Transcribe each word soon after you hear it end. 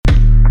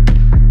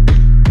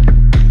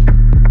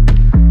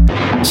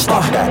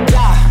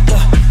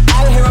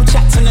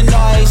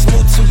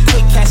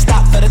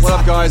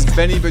guys,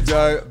 Benny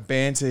Bordeaux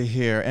Banter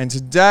here, and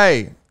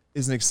today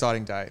is an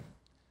exciting day.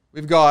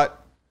 We've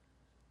got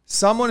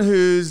someone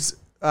who's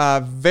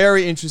a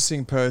very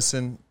interesting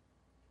person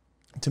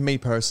to me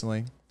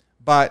personally,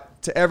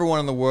 but to everyone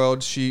in the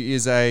world. She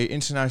is a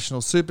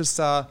international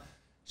superstar.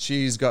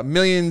 She's got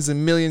millions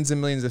and millions and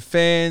millions of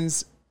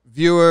fans,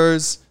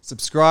 viewers,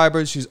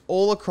 subscribers. She's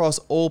all across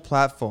all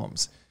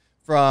platforms,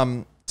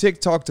 from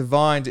TikTok to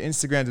Vine to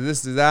Instagram to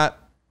this to that.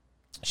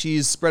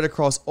 She's spread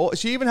across all.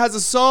 She even has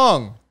a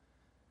song.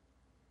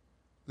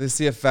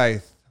 Licia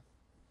Faith,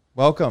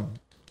 welcome.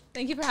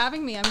 Thank you for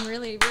having me. I'm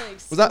really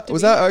excited.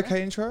 Was that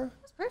okay intro? It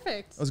was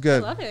perfect. It was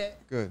good. I love it.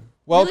 Good.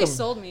 Welcome. Really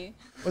sold me.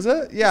 Was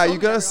it? Yeah, you sold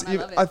me, gotta. everyone.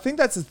 I love it. I think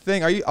that's the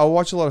thing. I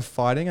watch a lot of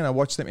fighting, and I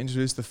watch them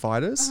introduce the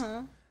fighters,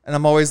 and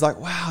I'm always like,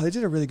 wow, they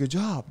did a really good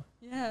job.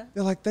 Yeah.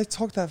 They're like, they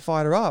talked that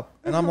fighter up,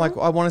 and I'm like,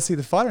 I want to see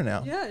the fighter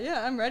now.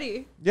 Yeah. I'm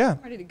ready. Yeah.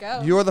 I'm ready to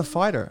go. You're the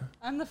fighter.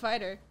 I'm the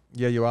fider.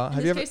 Yeah, you are. In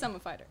this case, I'm a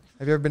fighter.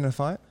 Have you ever been in a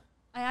fight?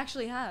 I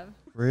actually have.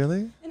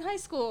 Really? In high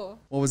school.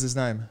 What was his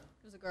name?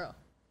 It was a girl.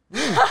 You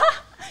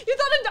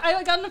thought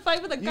I got in a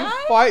fight with a guy?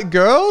 You fight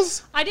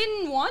girls? I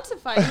didn't want to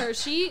fight her.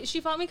 She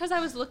fought me because I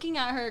was looking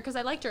at her because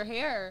I liked her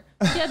hair.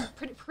 She had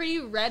pretty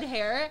red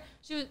hair.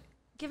 She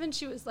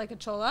was like a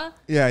chola.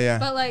 Yeah.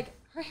 But like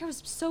her hair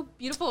was so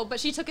beautiful, but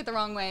she took it the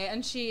wrong way,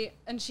 and she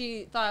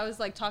thought I was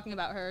like talking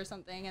about her or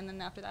something, and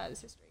then after that it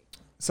was history.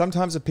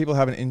 Sometimes if people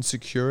have an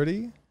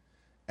insecurity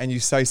and you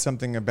say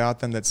something about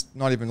them that's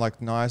not even like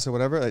nice or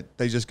whatever,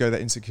 they just go to that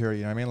insecurity,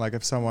 you know what I mean? Like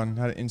if someone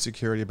had an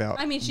insecurity about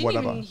I mean, she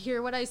whatever. didn't even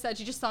hear what I said.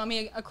 She just saw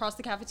me across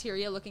the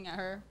cafeteria looking at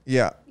her.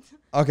 Yeah.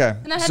 Okay.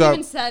 And I hadn't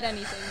even said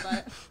anything,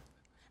 but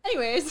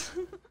anyways.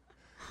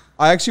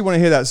 I actually want to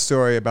hear that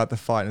story about the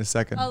fight in a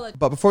second.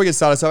 But before we get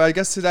started, so I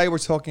guess today we're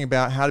talking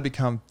about how to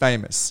become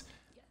famous.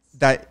 Yes.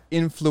 That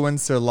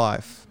influencer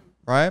life,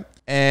 right?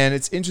 And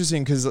it's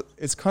interesting because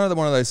it's kind of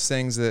one of those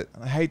things that,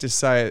 I hate to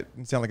say it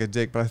and sound like a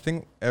dick, but I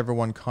think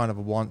everyone kind of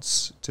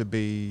wants to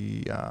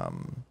be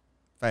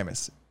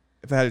famous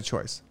if they had a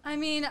choice. I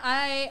mean,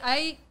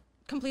 I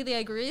completely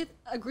agree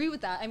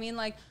with that. I mean,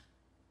 like,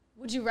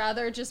 would you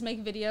rather just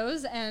make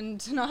videos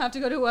and not have to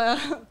go to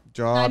a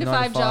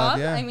 9-to-5 job?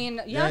 Yeah. I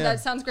mean, yeah, that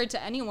sounds great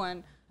to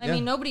anyone. I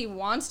mean, nobody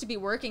wants to be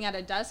working at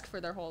a desk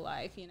for their whole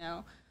life, you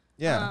know?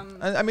 Yeah.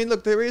 I mean,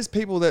 look, there is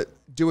people that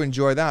do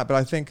enjoy that, but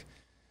I think...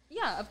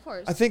 Yeah, of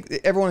course. I think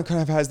everyone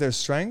kind of has their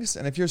strengths,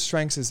 and if your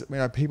strengths is,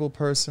 a people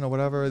person or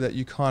whatever, that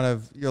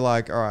you're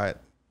like, all right,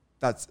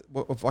 that's,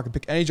 if I could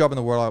pick any job in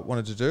the world I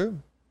wanted to do,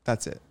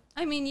 that's it.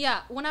 I mean,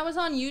 yeah, when I was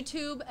on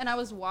YouTube and I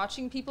was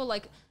watching people,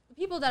 like, the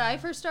people that I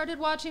first started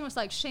watching was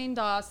like Shane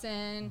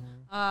Dawson,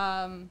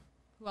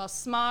 who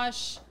else?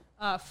 Smosh,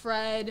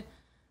 Fred,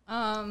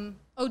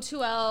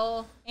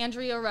 O2L,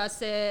 Andrea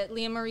Russet,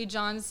 Leah Marie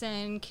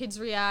Johnson, Kids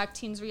React,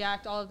 Teens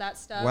React, all of that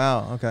stuff.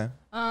 Wow. Okay.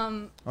 I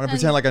want to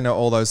pretend like I know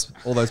all those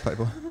people.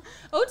 O2L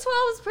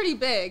was pretty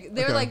big.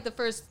 They're Okay. like the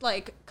first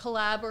like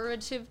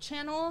collaborative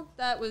channel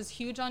that was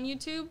huge on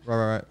YouTube.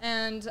 Right.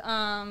 And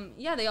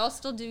yeah, they all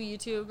still do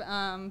YouTube.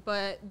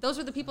 But those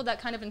were the people that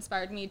kind of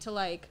inspired me to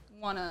like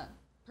want to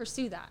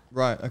pursue that.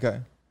 Right. Okay.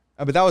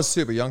 But that was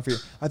super young for you.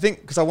 I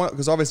think because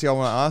obviously I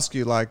want to ask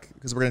you, like,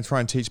 because we're going to try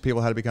and teach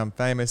people how to become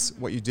famous,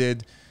 what you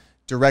did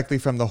directly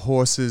from the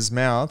horse's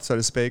mouth, so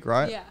to speak,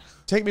 right? Yeah.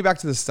 Take me back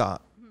to the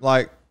start.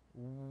 Like,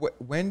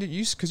 when did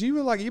you, because you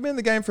were like, you've been in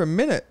the game for a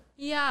minute.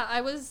 Yeah,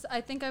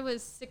 I think I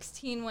was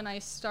 16 when I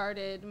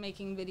started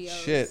making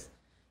videos. Shit.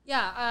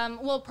 Yeah,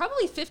 well,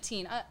 probably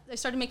 15. I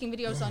started making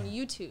videos on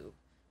YouTube.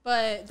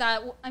 But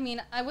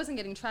I wasn't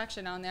getting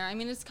traction on there. I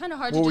mean, it's kind of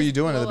hard to just What were you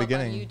doing at the blow up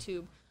beginning? on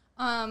YouTube.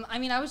 I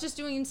mean, I was just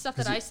doing stuff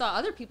that I saw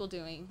other people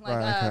doing. Like,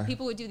 Right, okay.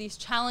 people would do these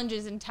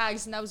challenges and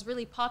tags, and that was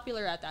really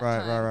popular at that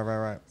time.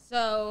 Right.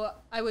 So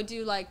I would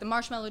do, like, the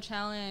Marshmallow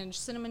Challenge,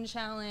 Cinnamon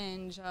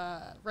Challenge,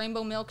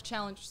 Rainbow Milk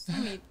Challenge, so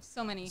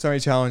many. So many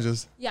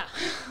challenges. Yeah.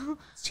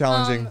 It's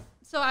challenging.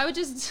 So I would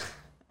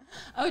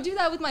do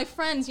that with my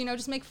friends, you know,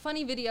 just make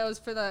funny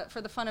videos for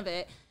the fun of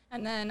it.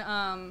 And then,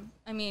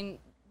 I mean,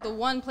 the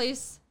one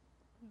place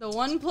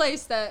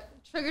that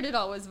triggered it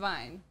all was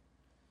Vine.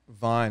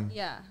 Vine.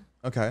 Yeah.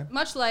 Okay.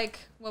 Much like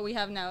what we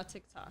have now,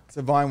 TikTok,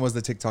 So Vine was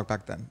the TikTok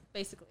back then.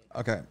 basically.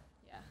 Okay.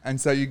 Yeah.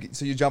 And so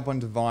you jump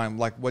onto Vine.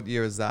 Like, what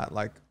year is that?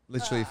 Like,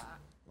 literally,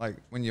 like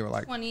when you were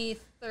like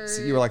 2013.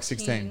 So you were like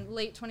 16?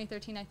 Late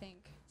 2013, I think.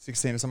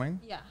 16 or something?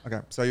 Yeah. Okay.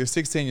 So you're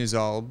 16 years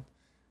old,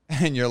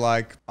 and you're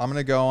like, I'm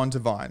gonna go on to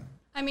Vine.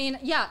 I mean,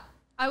 yeah.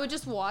 I would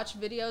just watch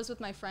videos with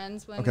my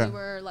friends when we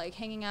were like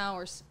hanging out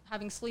or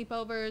having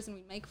sleepovers, and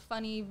we'd make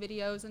funny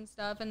videos and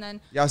stuff. And then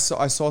Yeah, I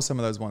saw some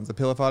of those ones. The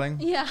pillow fighting.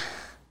 yeah.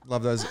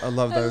 Love those. I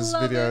love those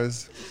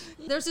videos.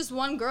 There's this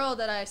one girl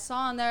that I saw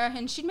on there,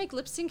 and she'd make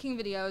lip syncing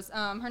videos.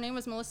 Her name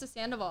was Melissa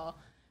Sandoval,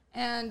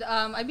 and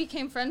I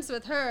became friends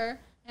with her.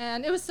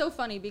 And it was so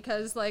funny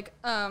because, like,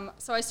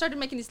 so I started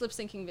making these lip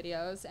syncing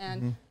videos,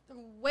 and the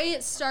way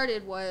it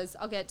started was,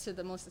 I'll get to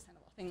the Melissa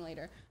Sandoval thing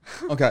later.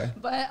 Okay.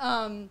 But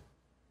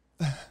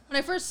when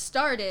I first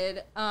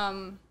started,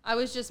 I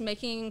was just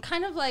making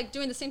kind of like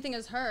doing the same thing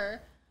as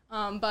her.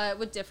 but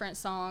with different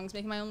songs,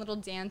 making my own little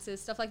dances,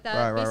 stuff like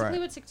that. Right, Basically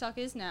right. what TikTok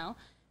is now.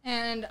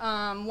 And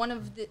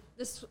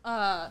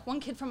one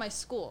kid from my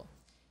school,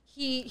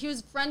 he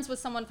was friends with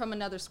someone from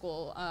another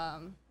school. I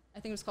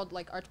think it was called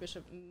like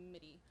Archbishop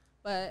Mitty.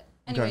 But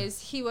anyways,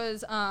 he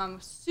was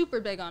super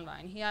big on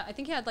Vine. I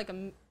think he had like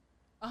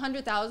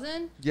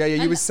 100,000. Yeah,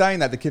 you were saying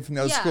that, the kid from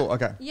the other Yeah, school.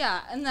 Okay.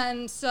 Yeah, and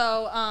then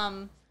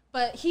so,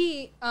 but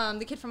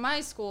the kid from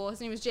my school, his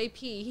name was JP.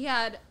 He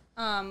had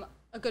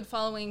a good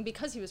following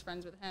because he was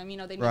friends with him. You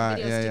know, they made Right,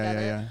 videos together.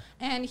 yeah.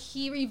 And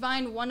he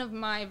revined one of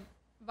my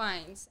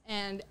vines,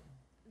 and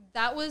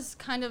that was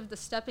kind of the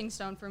stepping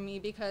stone for me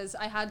because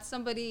I had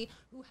somebody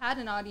who had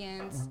an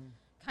audience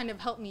kind of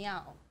help me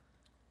out.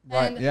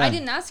 Right, And yeah. I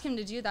didn't ask him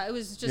to do that. It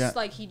was just Yeah.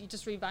 like he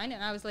just revined it,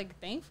 and I was like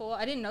thankful.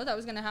 I didn't know that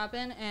was going to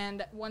happen,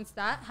 and once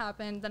that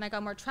happened, then I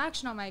got more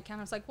traction on my account.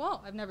 I was like,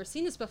 whoa, I've never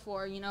seen this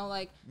before. You know,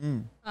 like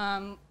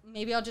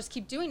maybe I'll just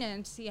keep doing it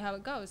and see how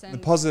it goes. And The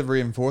positive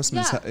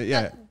reinforcements.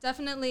 yeah, that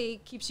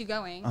definitely keeps you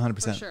going.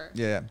 100%. For sure.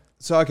 Yeah.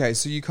 So, okay.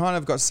 So you kind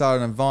of got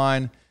started on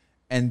Vine,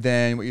 and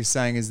then what you're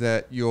saying is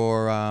that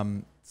you're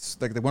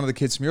like one of the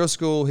kids from your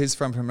school, his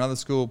friend from another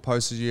school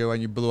posted you,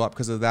 and you blew up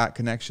because of that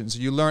connection. So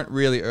you learned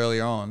really early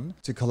on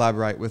to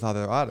collaborate with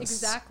other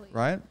artists. Exactly.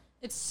 Right?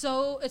 It's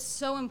so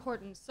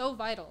important, so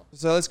vital.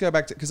 So let's go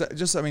back to, because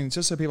just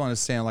so people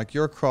understand, like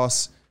you're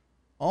across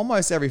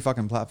almost every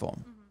fucking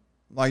platform.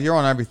 Like you're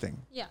on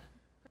everything. Yeah.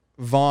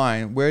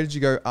 Vine, where did you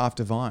go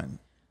after Vine?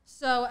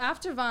 So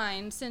after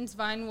Vine, since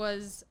Vine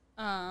was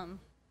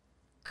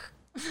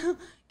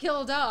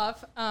killed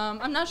off,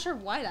 I'm not sure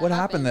why that What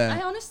happened there?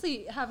 I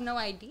honestly have no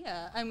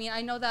idea. I mean,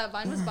 I know that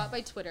Vine was bought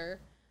by Twitter,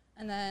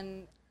 and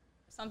then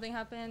something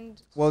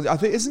happened. Well, I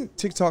think, isn't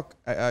TikTok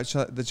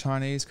the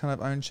Chinese kind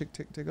of own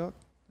TikTok?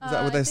 Is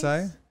that what they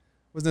say?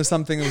 Wasn't there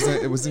something,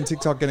 wasn't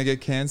TikTok going to get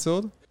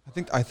cancelled?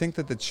 I think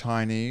that the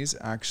Chinese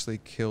actually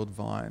killed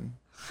Vine.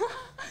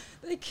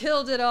 They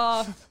killed it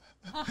off.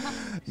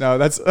 No,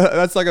 that's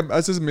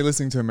just me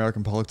listening to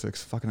American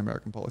politics. Fucking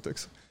American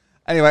politics.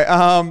 Anyway,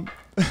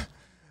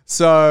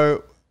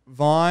 so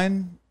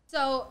Vine.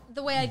 So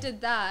the way I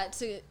did that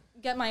to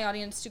get my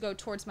audience to go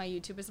towards my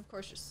YouTube is, of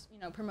course, just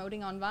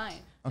promoting on Vine.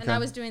 Okay. And I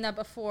was doing that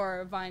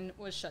before Vine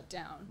was shut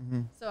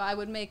down. So I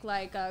would make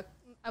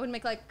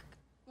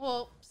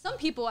some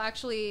people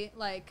actually,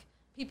 like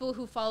people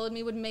who followed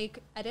me would make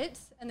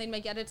edits, and they'd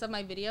make edits of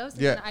my videos.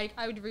 And Yeah. then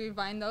I would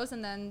revine those,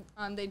 and then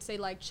they'd say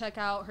like, check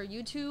out her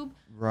YouTube.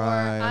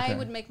 Right, Or okay. I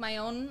would make my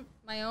own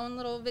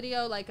little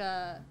video, like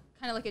a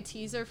kind of like a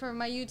teaser for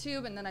my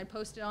YouTube, and then I'd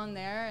post it on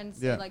there and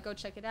say like, go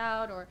check it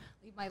out, or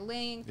leave my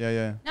link.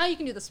 Yeah. Now you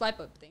can do the swipe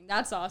up thing.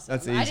 That's awesome.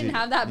 That's easy. I didn't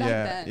have that back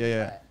then.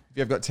 Yeah. but If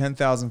you've got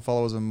 10,000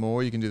 followers or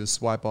more, you can do the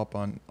swipe up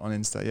on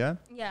Insta, yeah?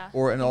 Yeah.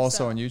 Or, I and think also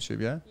so. on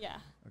YouTube, yeah? Yeah.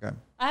 Okay.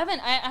 I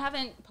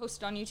haven't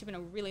posted on YouTube in a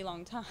really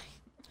long time.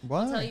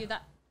 Why? I'll tell you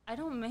that I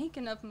don't make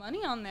enough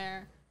money on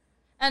there.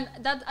 And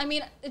that, I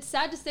mean, it's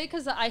sad to say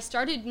because I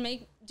started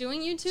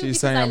doing YouTube So you're because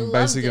saying I I'm loved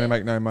basically it. going to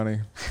make no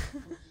money.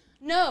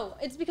 No,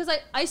 it's because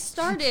I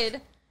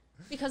started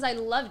because I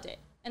loved it.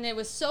 And it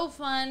was so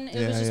fun.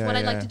 It was just what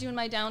I like to do in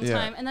my downtime.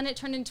 Yeah. And then it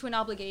turned into an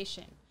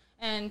obligation.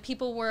 And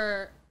people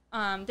were,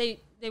 they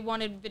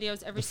wanted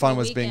videos every The fun single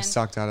was weekend. being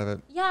sucked out of it.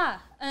 Yeah.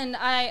 And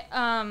I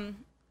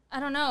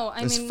don't know.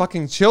 There's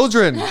fucking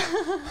children.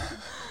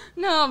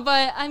 No,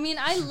 but I mean,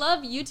 I love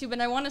YouTube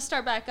and I want to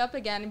start back up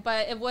again,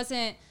 but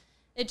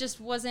it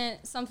just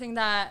wasn't something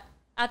that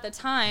at the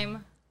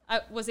time I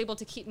was able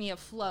to keep me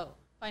afloat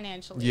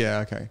financially.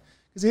 Yeah, okay.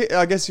 Because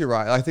I guess you're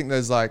right. I think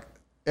there's like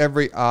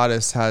every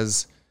artist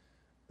has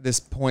this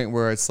point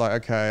where it's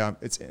like, okay, I'm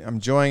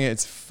enjoying it.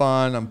 It's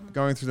fun. I'm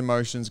going through the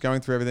motions, going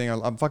through everything.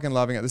 I'm fucking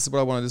loving it. This is what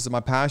I want to do. This is my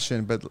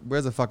passion. But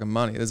where's the fucking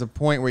money? There's a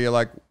point where you're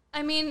like,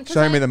 I mean,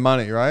 show me the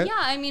money, right? Yeah,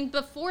 I mean,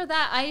 before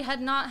that, I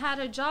had not had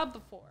a job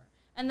before.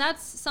 And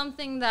that's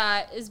something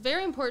that is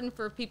very important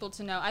for people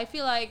to know. I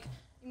feel like,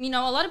 a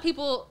lot of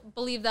people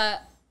believe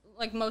that,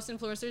 like most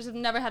influencers, have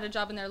never had a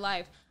job in their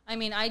life. I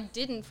mean, I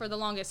didn't for the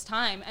longest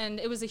time. And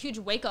it was a huge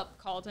wake-up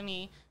call to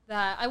me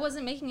that I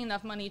wasn't making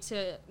enough money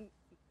to...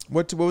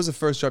 What was the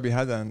first job you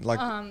had then? Like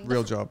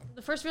real job?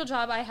 The first real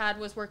job I had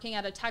was working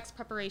at a tax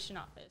preparation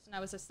office. And I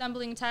was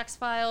assembling tax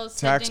files,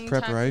 Tax sending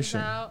preparation.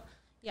 taxes out.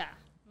 Yeah.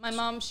 My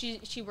mom, she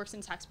works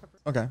in tax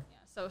preparation. Okay. Yeah,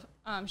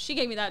 so she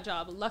gave me that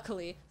job,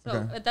 luckily. So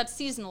Okay. that's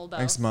seasonal, though.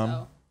 Thanks, Mom.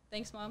 So,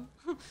 thanks, Mom.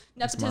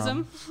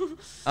 Nepotism.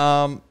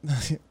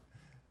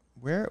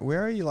 Where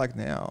are you like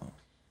now?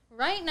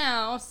 Right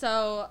now,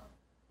 so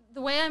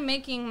the way I'm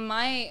making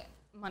my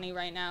money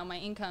right now, my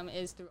income,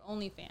 is through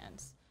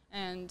OnlyFans.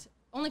 And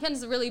OnlyFans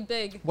is a really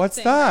big What's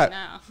thing that? right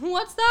now.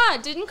 What's that?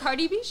 Didn't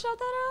Cardi B shout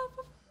that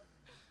out?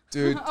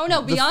 Dude. Oh,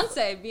 no,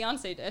 Beyonce.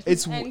 Beyonce did.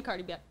 It's and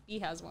Cardi B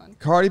has one.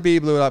 Cardi B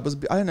blew it up.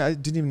 I don't know. I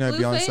didn't even know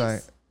Blueface?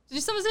 Beyonce.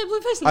 Did someone say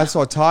Blueface? I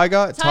saw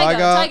Tyga.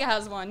 Tyga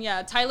has one,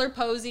 yeah. Tyler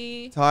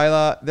Posey.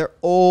 Tyler, they're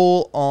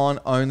all on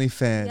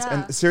OnlyFans.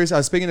 Yeah. And seriously, I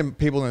was speaking to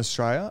people in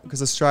Australia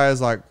because Australia's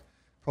like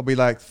probably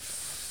like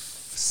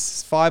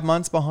 5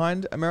 months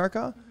behind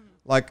America.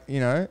 like, you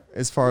know,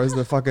 as far as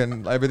the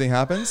fucking everything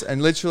happens.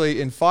 And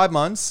literally in 5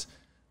 months,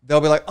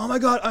 they'll be like, oh my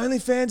God,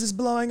 OnlyFans is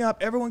blowing up.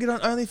 Everyone get on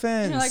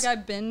OnlyFans. You're like,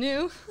 I've been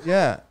new.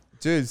 Yeah,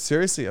 dude,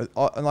 seriously. And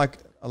like,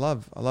 I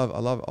love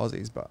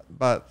Aussies,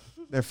 but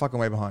they're fucking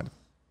way behind.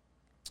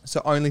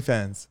 So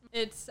OnlyFans.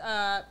 It's,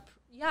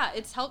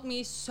 it's helped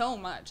me so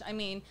much. I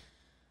mean,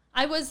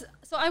 I was,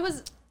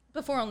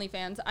 before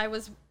OnlyFans, I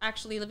was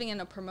actually living in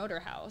a promoter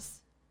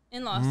house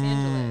in Los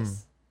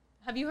Angeles.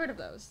 Have you heard of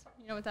those?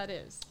 You know what that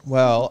is?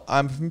 Well,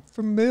 I'm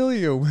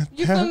familiar with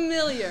You're them.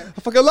 familiar.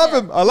 I fucking love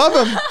him. I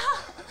love him.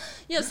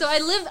 Yeah, so I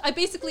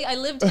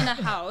lived in a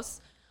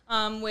house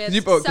with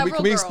several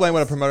Can we explain what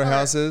a girls. promoter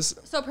house is?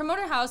 So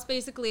promoter house,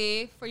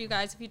 basically, for you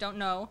guys, if you don't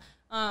know,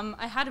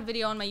 I had a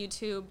video on my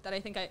YouTube that I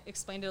think I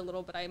explained it a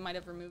little, but I might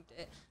have removed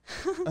it.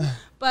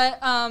 But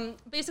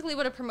basically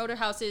what a promoter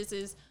house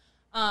is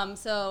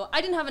so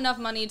I didn't have enough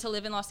money to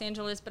live in Los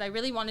Angeles, but I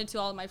really wanted to.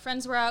 All of my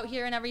friends were out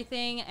here and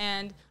everything,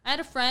 and I had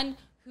a friend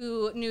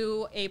who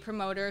knew a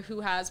promoter who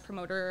has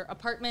promoter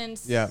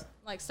apartments,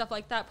 like stuff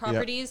like that,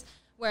 properties,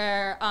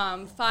 where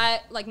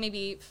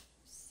maybe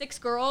 6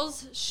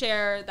 girls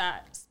share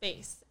that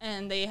space,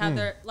 and they have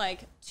their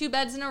like 2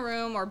 beds in a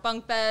room or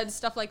bunk beds,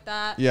 stuff like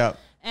that. Yeah.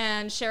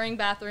 And sharing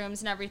bathrooms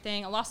and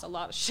everything. I lost a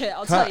lot of shit,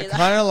 I'll tell you that.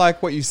 Kind of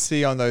like what you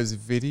see on those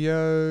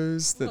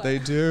videos that they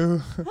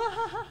do.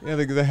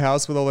 The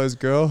house with all those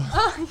girls.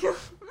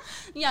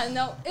 Yeah,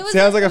 no. It was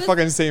Sounds like a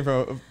fucking scene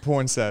from a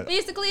porn set.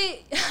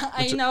 Basically,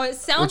 I know it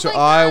sounds which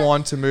like I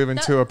want to move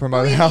into a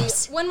promoter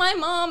house. When my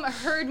mom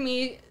heard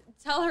me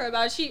tell her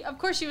about it, of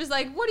course she was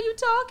like, what are you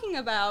talking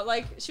about?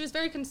 Like, she was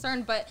very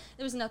concerned, but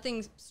there was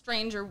nothing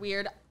strange or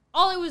weird.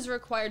 All I was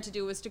required to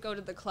do was to go to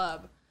the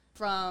club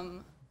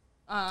from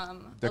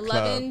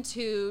 11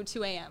 to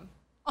 2 a.m.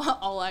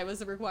 All I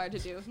was required to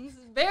do. This is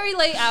very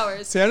late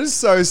hours. Sounded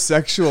so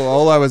sexual.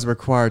 All I was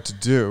required to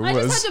do I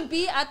was... just had to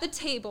be at the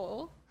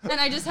table, and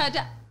I just had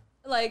to,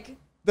 like...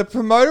 The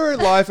promoter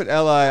life at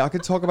LA, I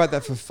could talk about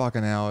that for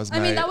fucking hours, mate.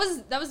 I mean, that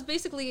was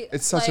basically...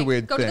 It's such a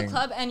weird go thing. to the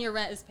club and your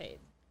rent is paid.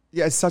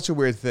 Yeah, it's such a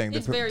weird thing.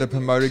 It's The very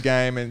promoter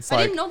game, and it's I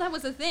like... didn't know that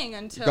was a thing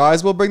until...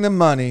 Guys will bring the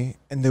money,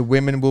 and the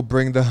women will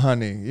bring the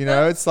honey. You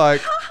know, it's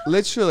like,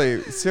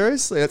 literally,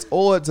 seriously, that's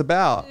all it's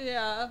about.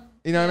 Yeah.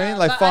 You know what I mean?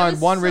 Like, but find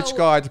one rich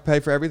guy to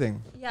pay for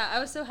everything. Yeah, I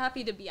was so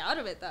happy to be out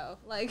of it, though.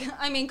 Like,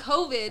 I mean,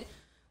 COVID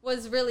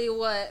was really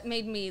what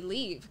made me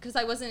leave, because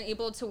I wasn't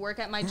able to work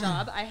at my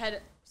job. I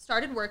had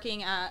started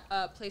working at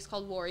a place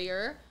called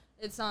Warrior.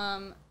 It's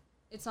in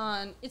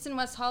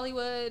West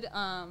Hollywood,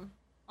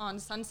 on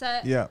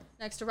Sunset,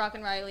 next to Rock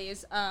and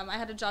Riley's. I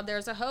had a job there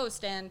as a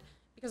host, and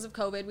because of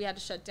COVID, we had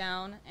to shut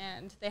down,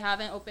 and they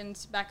haven't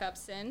opened back up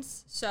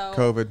since. So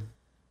COVID.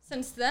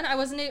 Since then, I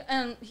wasn't.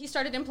 And he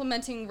started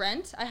implementing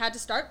rent. I had to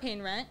start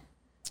paying rent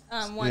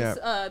once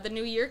the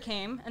new year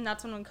came, and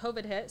that's when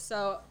COVID hit.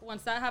 So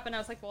once that happened, I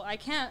was like, well, I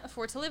can't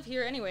afford to live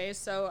here anyways,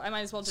 so I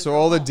might as well just. So go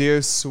all home. the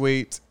dear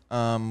sweet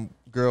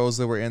girls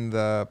that were in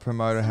the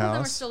promoter Some house. of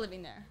them are still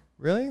living there.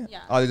 Really?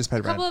 Yeah. Oh, they just paid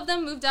A rent. couple of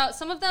them moved out.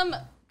 Some of them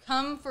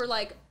come for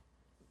like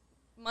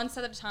months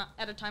at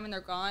a time and they're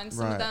gone.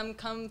 Some of them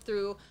come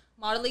through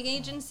modeling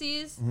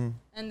agencies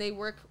and they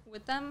work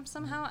with them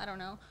somehow. I don't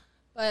know.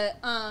 But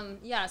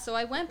so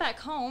I went back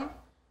home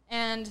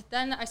and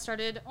then I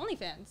started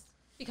OnlyFans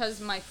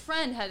because my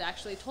friend had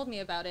actually told me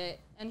about it,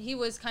 and he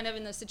was kind of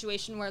in the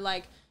situation where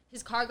like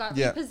his car got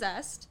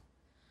repossessed.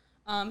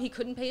 He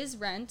couldn't pay his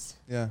rent.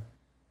 Yeah.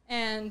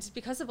 And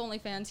because of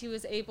OnlyFans, he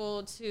was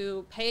able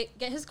to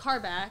get his car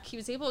back. He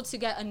was able to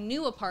get a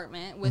new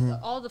apartment with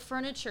all the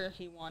furniture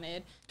he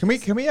wanted.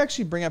 Can we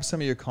actually bring up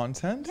some of your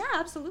content? Yeah,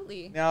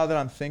 absolutely. Now that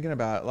I'm thinking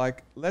about it,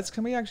 like,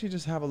 can we actually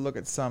just have a look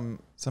at some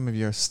of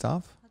your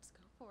stuff? Let's go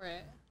for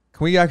it.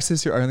 Can we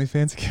access your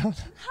OnlyFans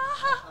account?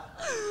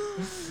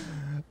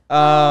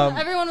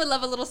 Everyone would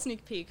love a little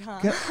sneak peek, huh?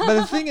 But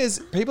the thing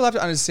is, people have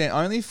to understand,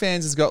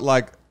 OnlyFans has got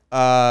like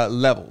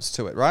levels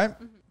to it, right?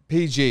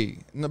 PG.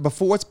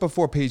 What's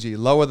before PG?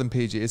 Lower than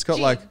PG. It's got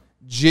like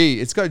G.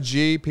 It's got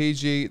G,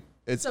 PG.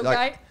 It's so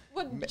like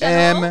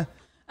M,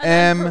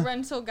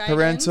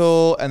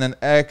 parental, and then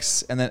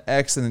X, and then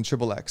X, and then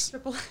triple X.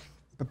 Triple X.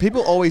 But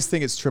people always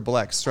think it's triple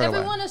X straight away.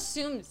 Everyone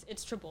assumes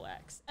it's triple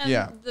X.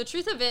 And the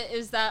truth of it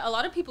is that a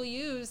lot of people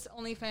use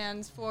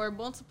OnlyFans for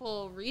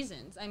multiple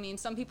reasons. I mean,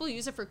 some people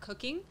use it for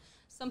cooking.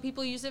 Some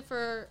people use it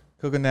for...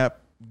 Cooking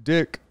that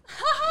dick.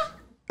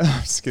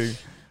 I'm just kidding.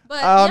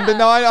 But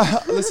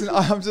no, listen,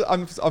 I'm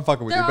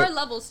fucking with you. There are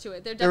levels to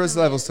it. There is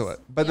levels to it.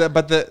 But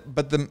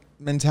the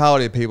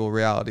mentality of people,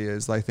 reality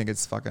is they think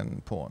it's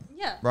fucking porn.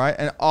 Yeah. Right?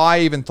 And I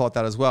even thought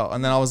that as well.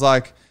 And then I was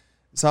like,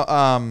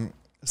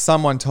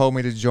 someone told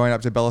me to join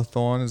up to Bella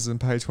Thorne's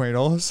and pay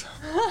 $20.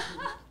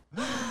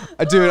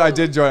 I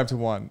did join up to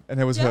one, and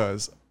it was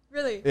hers.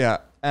 Really? Yeah.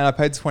 And I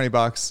paid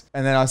 $20,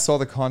 and then I saw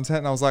the content,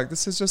 and I was like,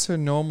 this is just her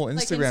normal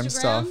Instagram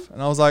stuff.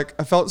 And I was like,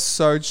 I felt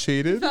so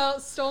cheated. You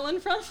felt stolen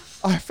from?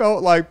 I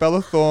felt like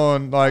Bella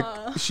Thorne, like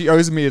she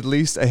owes me at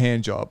least a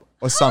hand job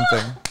or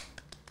something.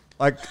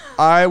 Like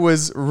I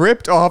was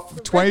ripped off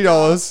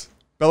 $20,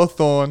 Bella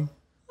Thorne,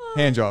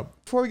 hand job.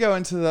 before we go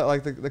into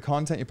the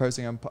content you're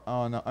posting on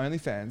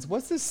OnlyFans,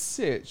 what's the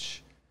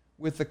sitch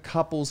with the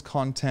couples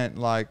content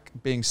like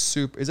being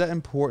super? Is that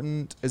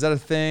important? Is that a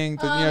thing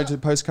that, to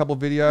post couple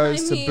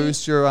videos to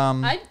boost your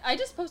I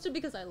just posted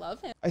because I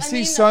love him. I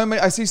see so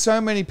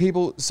many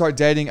people start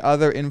dating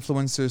other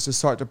influencers to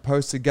start to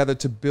post together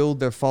to build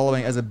their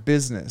following as a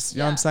business. You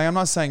know what I'm saying? I'm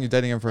not saying you're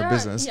dating them for a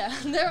business.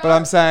 But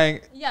I'm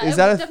saying, is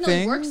that a thing? It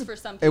definitely works for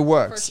some people. It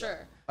works. For sure.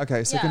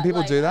 Okay, so can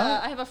people do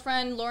that? I have a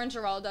friend, Lauren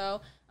Giraldo,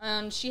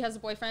 and she has a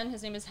boyfriend.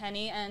 His name is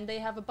Henny, and they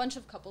have a bunch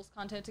of couples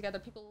content together.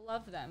 People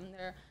love them.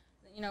 They're,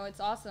 it's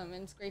awesome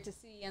and it's great to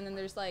see. And then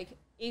there's like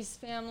Ace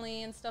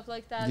Family and stuff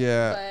like that.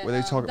 Yeah, but,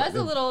 where they talk that's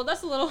a little.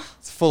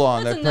 It's full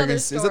on. That's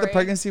pregnancy. Is that the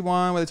pregnancy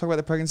one where they talk about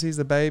the pregnancies,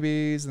 the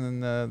babies,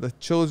 and then the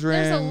children?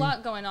 There's a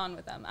lot going on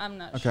with them. I'm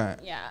not sure.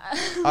 Yeah.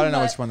 I don't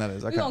know which one that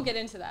is. Okay. We won't get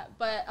into that.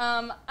 But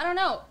I don't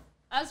know.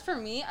 As for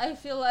me, I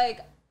feel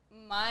like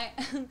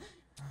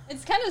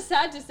it's kind of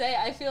sad to say.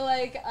 I feel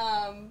like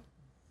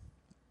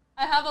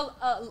I have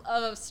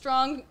a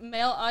strong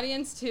male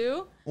audience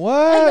too.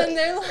 What? And then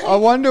they're like, I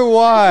wonder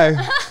why.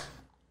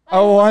 I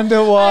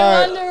wonder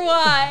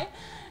why.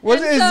 What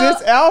is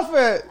this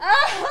outfit?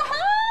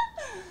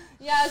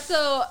 Yeah,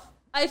 so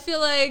I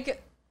feel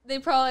like they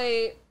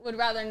probably would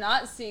rather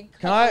not see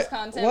couples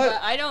content,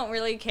 but I don't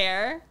really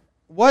care.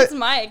 What? It's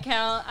my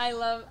account. I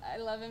love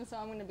him, so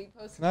I'm gonna be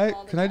posting him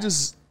all the time. I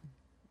just?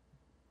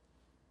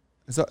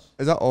 Is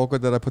that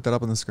awkward that I put that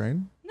up on the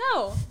screen?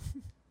 No.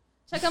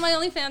 Check out my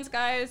OnlyFans,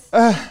 guys.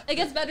 It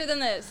gets better than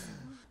this.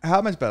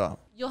 How much better?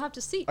 You'll have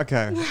to see.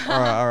 Okay. All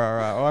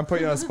right. Well, I'm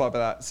putting you on the spot for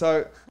that.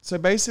 So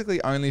basically,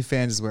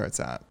 OnlyFans is where it's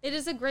at. It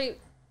is a great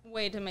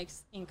way to make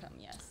income,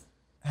 yes.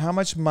 How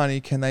much money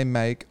can they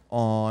make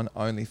on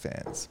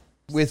OnlyFans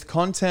with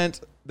content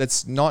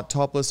that's not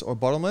topless or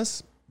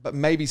bottomless, but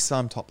maybe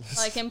some topless?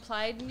 Like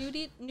implied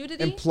nudity?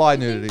 Implied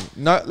nudity.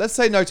 No, let's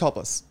say no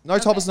topless. No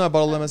topless, no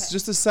bottomless.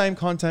 Just the same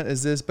content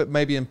as this, but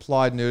maybe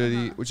implied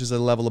nudity, which is a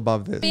level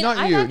above this.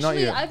 Not you.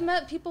 I've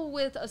met people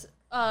with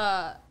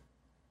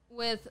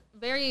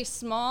very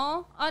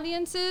small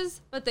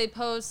audiences, but they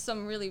post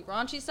some really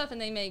raunchy stuff and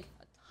they make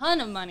a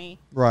ton of money.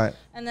 Right.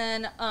 And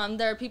then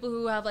there are people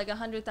who have like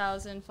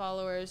 100,000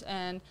 followers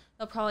and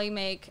they'll probably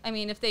make,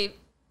 if they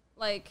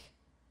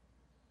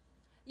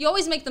you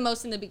always make the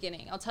most in the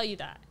beginning. I'll tell you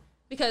that.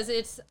 Because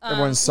it's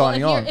everyone's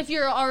signing on. If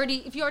you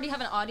already have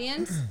an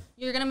audience,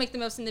 you're gonna make the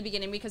most in the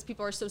beginning because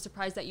people are so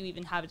surprised that you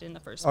even have it in the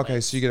first place. Okay,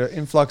 so you get an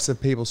influx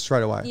of people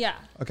straight away. Yeah.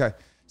 Okay,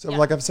 so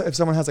like if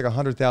someone has like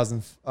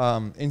 100,000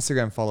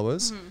 Instagram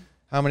followers,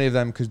 how many of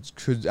them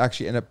could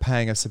actually end up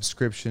paying a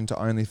subscription to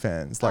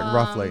OnlyFans? Like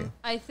roughly.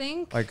 I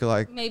think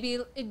like maybe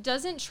it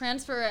doesn't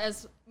transfer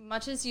as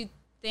much as you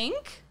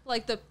think.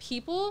 Like the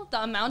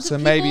amount of people. So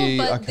maybe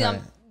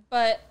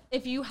but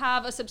if you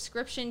have a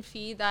subscription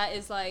fee that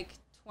is like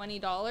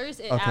 $20,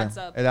 it adds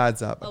up. It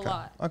adds up a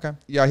lot. Okay.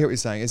 Yeah, I hear what you're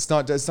saying. It's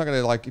not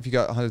gonna like if you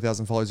got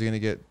 100,000 followers, you're gonna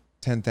get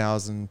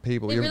 10,000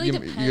 people. It really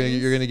depends.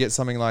 You're gonna get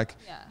something like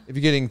if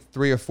you're getting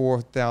 3,000 or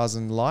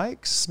 4,000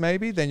 likes,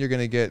 maybe then you're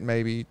gonna get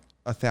maybe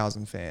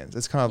 1,000 fans.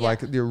 It's kind of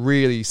like the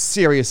really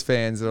serious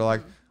fans that are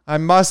like, I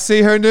must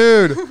see her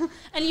nude.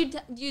 And you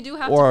do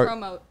have to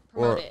promote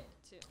it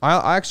too.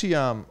 I actually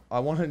I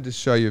wanted to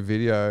show you a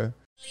video.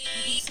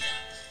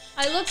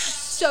 I looked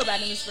so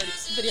bad in this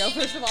video.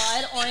 First of all, I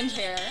had orange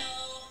hair.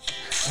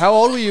 How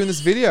old were you in this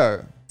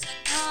video?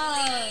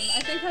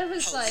 I think I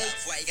was like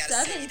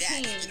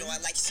 17.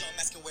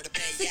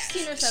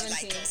 16 or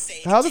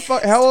 17.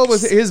 How old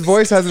was his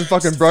voice hasn't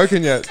fucking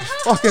broken yet.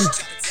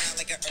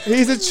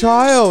 He's a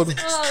child.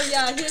 Oh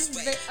yeah,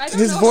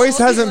 his voice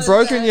hasn't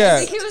broken yet.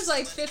 I think he was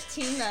like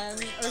 15 then,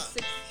 or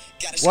 16.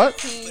 What?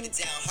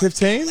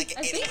 15? I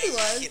think he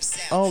was.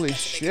 Holy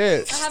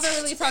shit. I haven't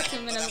really talked to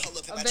him in a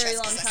very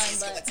long time,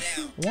 but.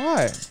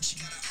 Why?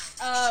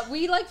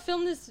 We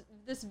filmed this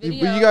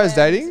video. Were you guys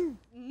dating?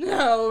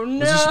 No.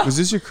 Was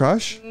this your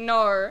crush?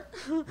 No.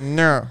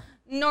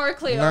 Nor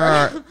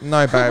Cleo.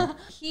 No, babe.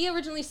 He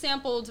originally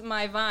sampled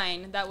my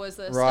Vine. That was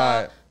the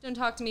Stop Don't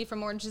Talk to Me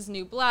from Orange is the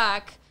New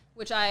Black,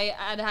 which I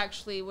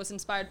actually was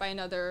inspired by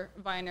another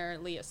Viner,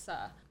 Leah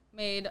Suh.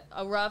 Made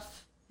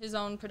his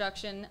own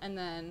production, and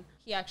then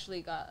he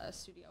actually got a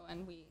studio,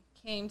 and we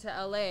came to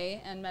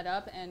LA and met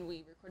up, and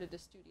we recorded a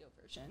studio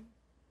version.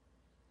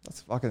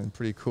 That's fucking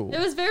pretty cool. It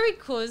was very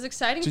cool. It was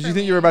exciting. Did you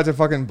think you were about to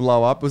fucking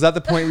blow up? Was that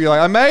the point where you're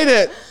like, I made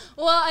it?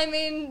 Well,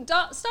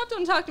 Stop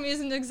Don't Talk to Me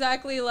isn't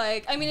exactly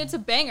it's a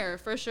banger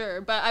for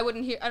sure, but I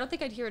don't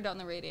think I'd hear it on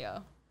the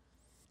radio.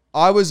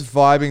 I was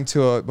vibing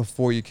to it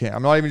before you came.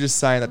 I'm not even just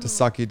saying that to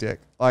suck your dick.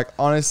 Like,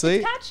 honestly.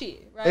 It's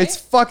catchy, right? It's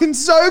fucking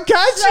so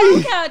catchy.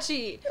 So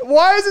catchy.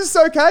 Why is it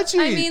so catchy?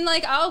 Is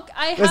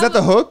that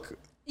the hook?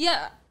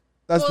 Yeah.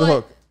 That's the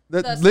hook.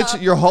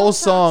 Literally, your whole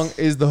song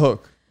is the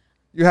hook.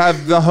 You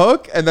have the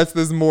hook, and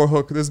there's more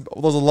hook. There's a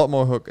lot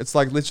more hook. It's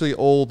like literally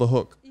all the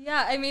hook.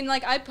 Yeah,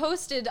 I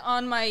posted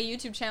on my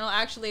YouTube channel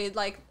actually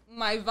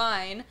my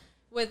Vine,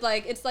 with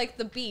like it's like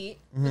the beat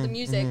with the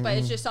music, but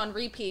it's just on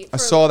repeat. I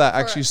saw that.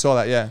 Actually saw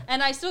that. Yeah.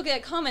 And I still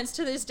get comments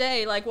to this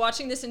day, like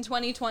watching this in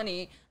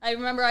 2020. I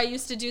remember I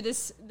used to do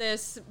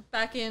this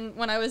back in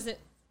when I was a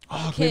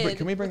kid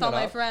can we bring with all that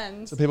my up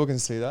friends. so people can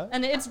see that?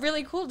 And it's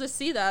really cool to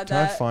see that. Can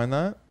I find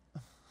that?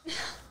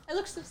 I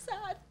look so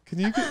sad. Can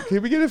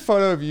we get a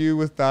photo of you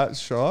with that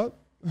shot?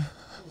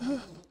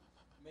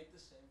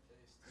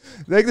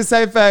 Make the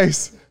same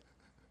face.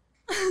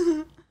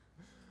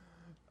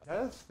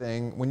 Another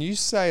thing, when you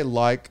say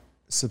like,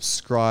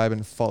 subscribe,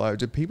 and follow,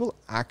 do people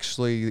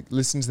actually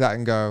listen to that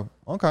and go,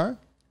 okay?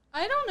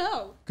 I don't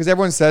know. Because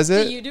everyone says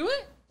it. Do you do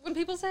it when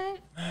people say it?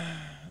 I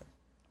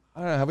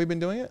don't know. Have we been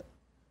doing it?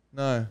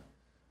 No.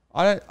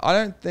 I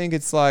don't think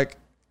it's like.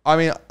 I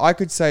mean, I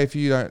could say if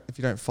you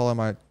don't follow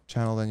my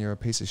channel, then you're a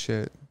piece of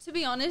shit. To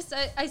be honest,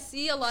 I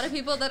see a lot of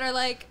people that are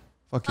like,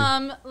 Fuck you.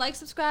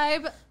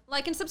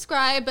 like and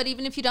subscribe, but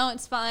even if you don't,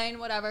 it's fine,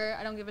 whatever.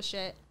 I don't give a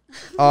shit.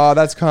 Oh,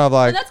 that's kind of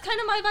like. And that's kind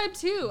of my vibe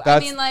too. I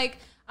mean, like,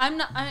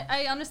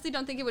 I honestly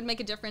don't think it would make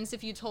a difference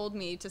if you told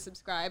me to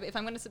subscribe. If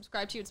I'm going to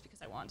subscribe to you, it's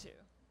because I want to.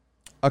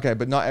 Okay,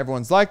 but not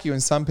everyone's like you,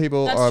 and some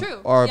people That's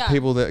are true.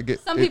 people that get.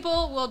 Some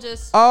people will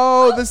just.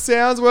 Oh, the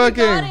sound's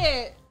working. You got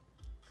it.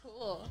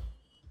 Cool.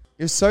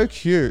 You're so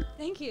cute.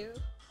 Thank you.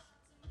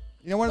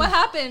 You know What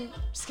happened?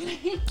 Just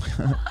kidding.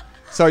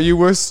 So you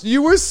were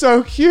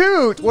so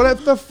cute.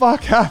 What the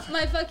fuck happened?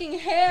 My fucking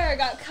hair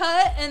got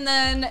cut and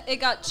then it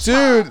got chopped.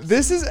 Dude,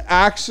 this is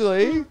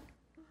actually.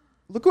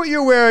 Look what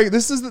you're wearing.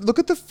 Look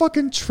at the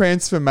fucking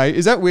transformation.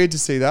 Is that weird to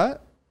see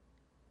that?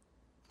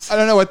 I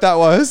don't know what that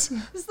was.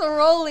 It's the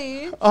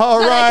Rolly. Oh,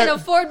 that right. I can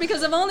afford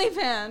because of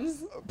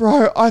OnlyFans.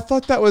 Bro, I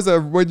thought that was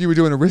when you were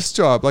doing a wrist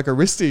job, like a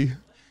wristy.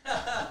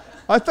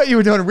 I thought you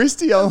were doing a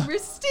wristy.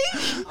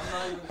 Wristy?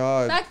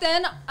 God. Back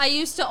then, I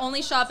used to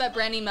only shop at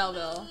Brandy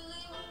Melville.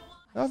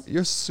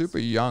 You're super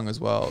young as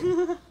well.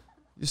 You're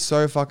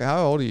so fucking.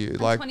 How old are you?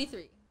 I'm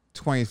 23.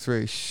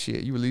 23.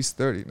 Shit, you at least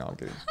 30. No, I'm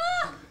kidding.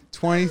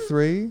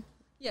 23.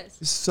 Yes.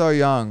 You're so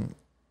young.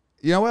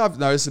 You know what I've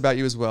noticed about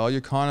you as well?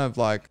 You're kind of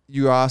like,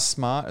 you are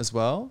smart as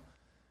well.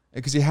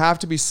 Because you have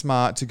to be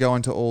smart to go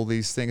into all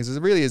these things. It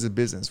really is a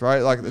business, right?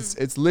 Like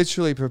it's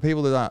literally for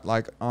people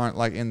that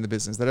aren't in the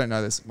business. They don't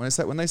know this.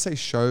 When they say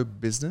show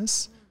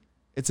business,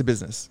 it's a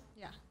business.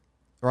 Yeah.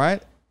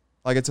 Right?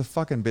 Like it's a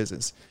fucking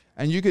business.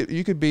 And you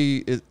could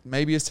be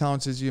maybe as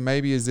talented as you,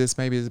 maybe as this,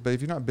 maybe as, but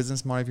if you're not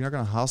business minded, if you're not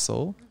going to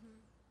hustle,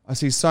 I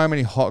see so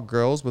many hot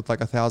girls with like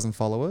 1,000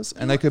 followers,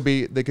 and they could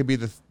be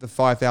the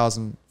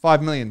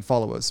 5 million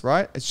followers,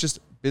 right? It's just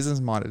business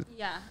minded.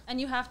 Yeah,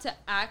 and you have to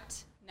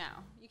act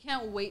now. You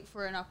can't wait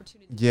for an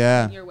opportunity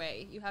to come your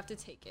way. You have to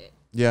take it.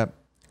 Yeah,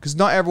 because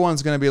not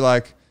everyone's going to be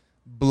like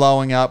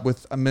blowing up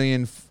with 1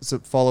 million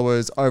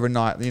followers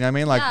overnight. You know what I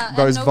mean? Like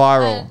goes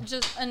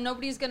viral. And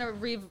nobody's gonna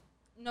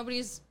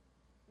nobody's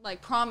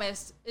like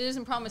promised. It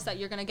isn't promised that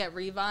you're gonna get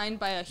revined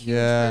by a huge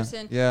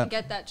person and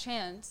get that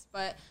chance,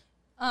 but.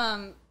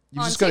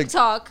 On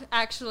TikTok,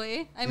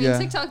 actually. I mean,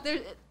 TikTok,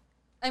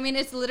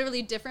 it's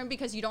literally different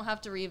because you don't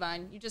have to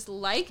rewind. You just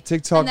like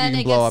TikTok, and then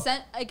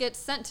it gets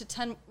sent to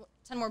 10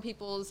 more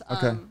people's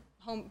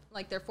home,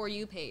 like their For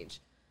You page.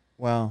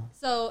 Wow.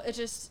 So it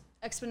just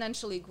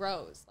exponentially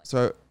grows.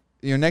 So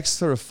your next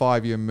sort of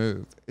 5-year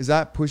move, is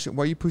that pushing,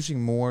 what are you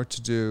pushing more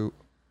to do?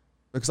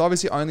 Because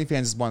obviously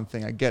OnlyFans is one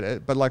thing, I get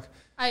it, but like,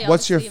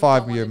 what's your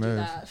 5-year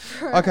move?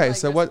 Okay,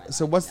 so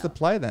what's the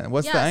play then?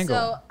 What's the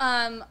angle?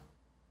 So,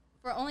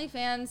 for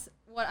OnlyFans,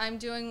 what I'm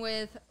doing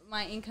with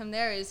my income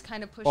there is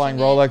kind of pushing buying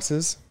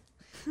Rolexes.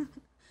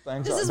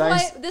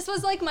 This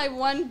was like my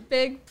one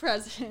big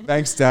present.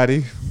 Thanks,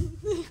 Daddy.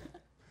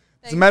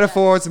 It's a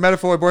metaphor. It's a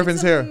metaphor.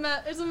 Boyfriend's here.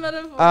 It's a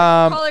metaphor.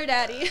 Call her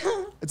Daddy.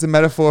 It's a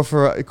metaphor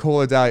for call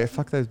her Daddy.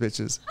 Fuck those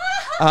bitches.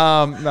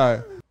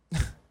 No.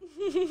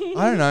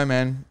 I don't know,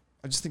 man.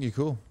 I just think you're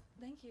cool.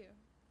 Thank you.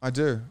 I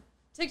do.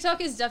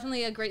 TikTok is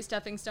definitely a great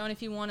stepping stone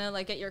if you want to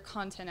like get your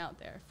content out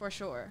there, for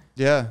sure.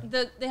 Yeah.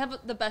 They have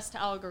the best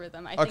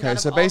algorithm, I think. Okay,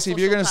 so basically if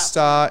you're going to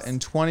start in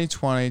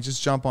 2020,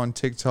 just jump on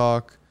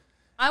TikTok.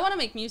 I want to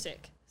make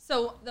music.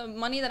 So the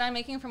money that I'm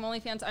making from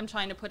OnlyFans, I'm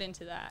trying to put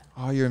into that.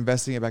 Oh, you're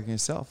investing it back in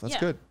yourself. That's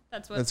good.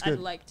 That's what I'd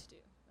like to do.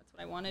 That's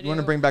what I want to do. You want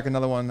to bring back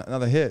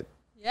another hit.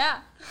 Yeah.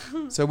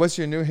 So what's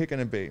your new hit going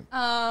to be?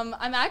 I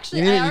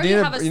already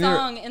have a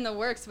song in the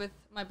works with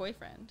my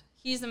boyfriend.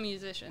 He's a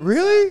musician.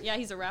 Really? So, yeah,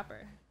 he's a rapper.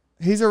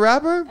 He's a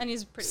rapper? And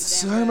he's pretty damn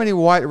So good. many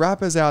white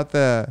rappers out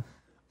there.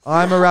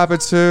 I'm a rapper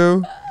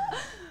too.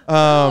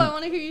 I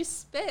want to hear you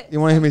spit.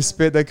 You want to hear me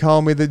spit? They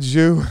call me the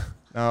Jew.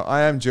 No,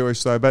 I am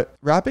Jewish though, but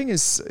rapping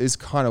is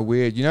kind of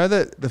weird. You know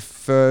that the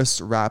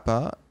first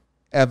rapper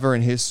ever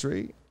in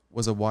history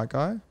was a white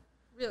guy?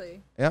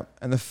 Really? Yep.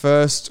 And the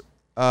first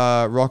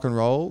rock and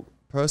roll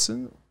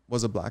person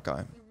was a black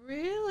guy.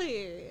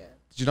 Really?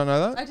 Did you not know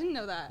that? I didn't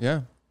know that.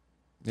 Yeah.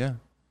 Yeah.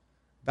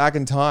 Back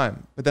in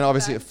time. But then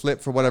obviously it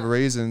flipped for whatever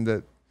reason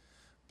that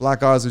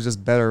black guys were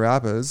just better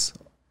rappers.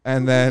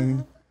 And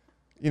then,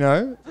 you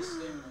know.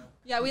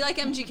 Yeah, we like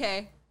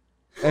MGK.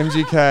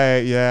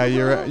 MGK,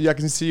 yeah. I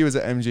can see you as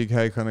an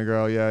MGK kind of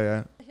girl. Yeah,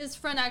 yeah. His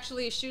friend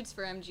actually shoots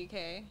for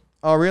MGK.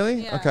 Oh,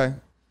 really? Yeah. Okay.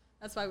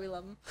 That's why we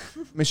love him.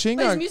 Machine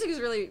But his Gun, music is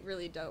really,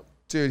 really dope.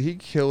 dude, he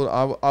killed.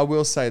 I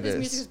will say His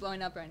music is this,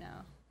 blowing up right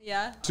now.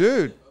 Yeah.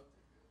 dude.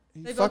 He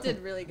They both fucking-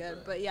 did really good,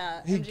 but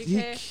yeah, He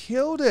MGK.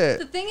 killed it.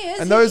 The thing is,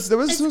 And there was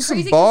it's some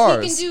crazy 'cause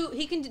bars.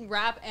 He can do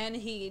rap and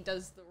he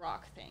does the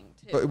rock thing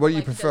too. But what do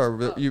you Like, he does prefer?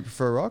 both. You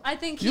prefer rock? I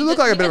think You look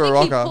like a bit of a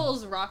I think rocker. he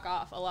pulls rock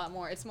off a lot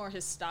more. It's more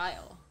his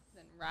style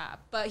than rap,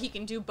 but he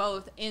can do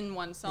both in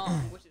one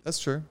song, which is That's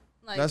true.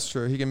 like, That's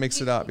true. He can mix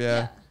it up.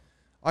 yeah.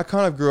 I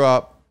kind of grew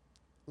up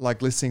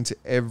like listening to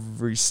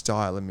every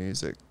style of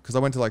music because I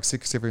went to like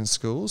 6 different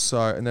schools,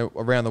 so and they're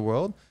around the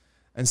world,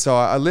 and so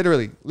I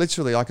literally,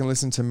 I can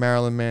listen to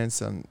Marilyn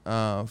Manson,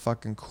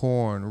 fucking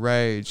Korn,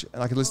 Rage,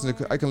 and I can listen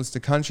to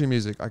country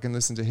music, I can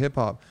listen to hip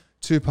hop,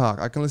 Tupac,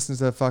 I can listen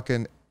to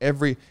fucking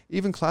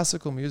even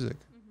classical music,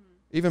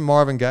 even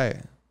Marvin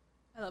Gaye.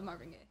 I love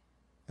Marvin Gaye.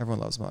 Everyone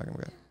loves Marvin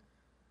Gaye.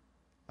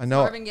 I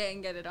know Marvin Gaye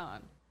and Get It On.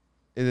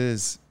 it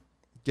is.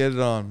 Get it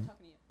on. Talking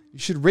to you. You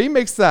should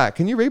remix that.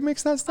 Can you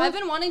remix that stuff? I've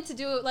been wanting to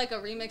do like a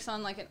remix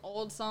on like an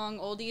old song,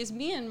 oldies.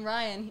 Me and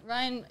Ryan.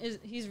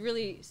 He's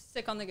really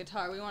sick on the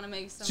guitar. We want to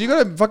make some. So you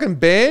got a fucking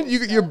band?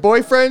 Your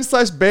boyfriend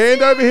 /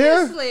 band over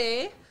here?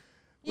 Seriously.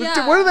 What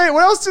Yeah. do they?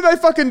 What else do they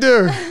fucking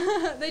do?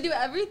 They do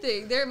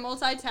everything. They're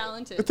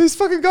multi-talented. These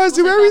fucking guys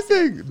do Multifaceted.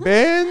 everything.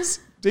 Bands,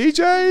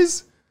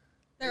 DJs.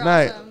 They're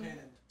Mate. awesome.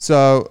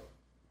 So,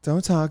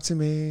 don't talk to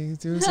me.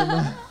 Do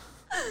something.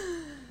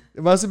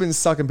 It must have been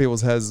stuck in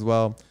people's heads as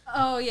well.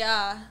 Oh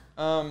yeah.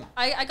 Um,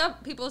 I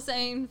got people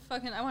saying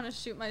fucking I want to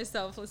shoot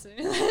myself listening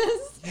to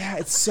this. yeah,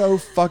 it's so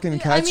fucking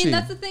catchy. I mean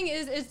that's the thing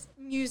is it's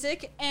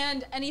music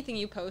and anything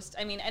you post.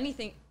 I mean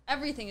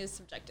everything is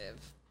subjective.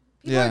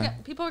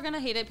 People are gonna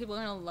hate it. People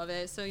are gonna love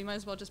it. So you might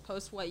as well just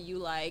post what you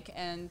like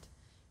and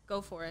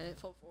go for it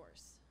full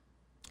force.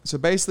 So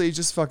basically,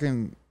 just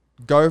fucking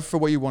go for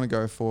what you want to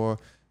go for.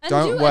 And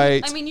Don't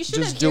wait. I mean, you should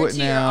just adhere do it to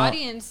your now.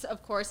 audience,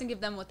 of course, and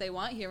give them what they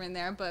want here and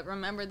there. But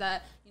remember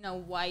that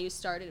why you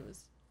started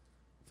was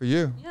For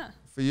you. yeah.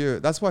 For you.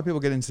 That's why people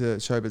get into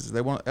show business.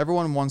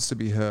 Everyone wants to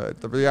be heard.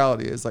 The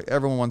reality is like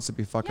everyone wants to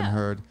be fucking Yeah.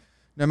 heard.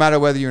 No matter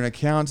whether you're an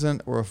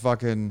accountant or a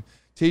fucking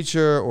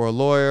teacher or a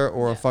lawyer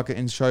or a fucking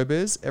in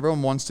showbiz,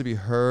 everyone wants to be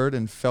heard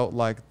and felt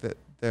like that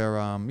they're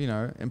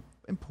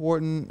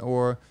important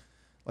or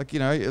like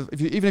even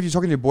if you're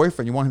talking to your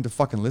boyfriend, you want him to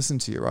fucking listen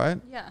to you, right?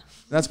 Yeah.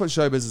 That's what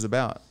showbiz is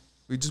about.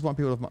 We just want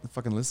people to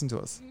fucking listen to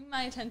us.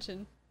 My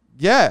attention.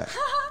 Yeah.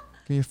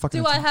 Can you fucking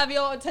Do I have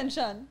your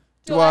attention?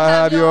 Do I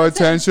have your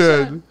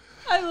attention?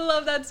 I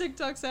love that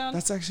TikTok sound.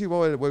 That's actually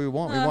what we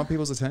want. We want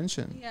people's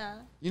attention. Yeah.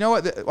 You know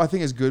what I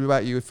think is good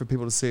about you for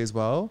people to see as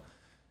well?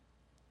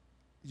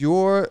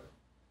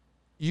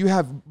 You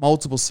have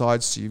multiple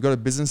sides to you. You've got a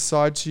business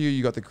side to you.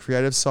 You got the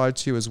creative side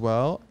to you as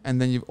well.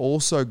 And then you've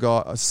also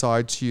got a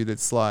side to you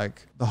that's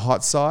like the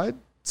hot side.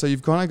 So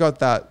you've kind of got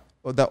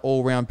that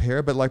all-round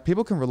pair. But like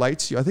people can relate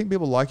to you. I think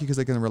people like you because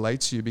they can relate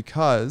to you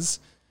because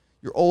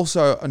you're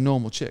also a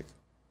normal chick.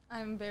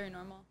 I'm very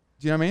normal.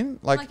 Do you know what I mean?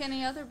 Like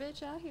any other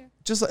bitch out here.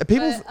 Just like But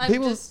people.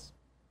 I'm just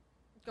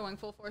going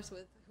full force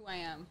with who I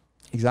am.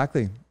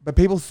 Exactly. But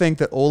people think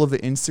that all of the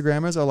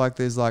Instagrammers are like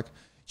these like,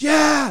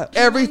 yeah,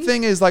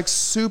 everything is like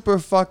super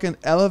fucking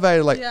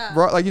elevated. Like, Yeah.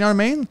 right, like, you know what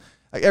I mean?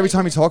 Like every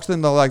time you talk to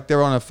them,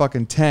 they're on a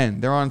fucking 10.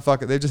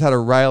 They just had a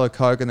rail of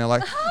Coke and they're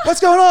like, what's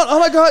going on? Oh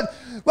my God.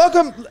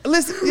 Welcome.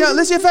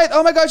 Lizzie Faith.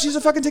 Oh my God. She's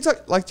a fucking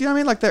TikTok. Like, do you know what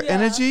I mean? Like their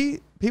energy,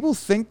 people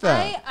think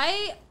that.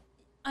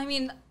 I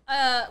mean,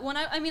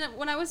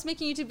 when I was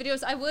making YouTube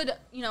videos, I would,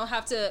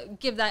 have to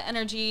give that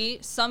energy,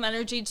 some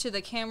energy to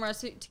the camera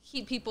to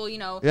keep people,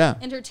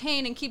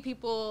 entertained and keep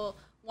people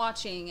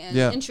watching and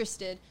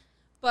interested.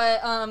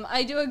 But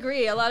I do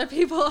agree. A lot of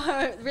people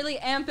are really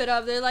amp it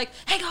up. They're like,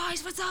 "Hey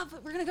guys, what's up?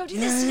 We're gonna go do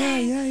this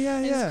today." Yeah.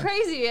 It's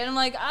crazy, and I'm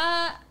like,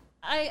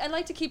 I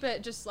like to keep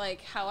it just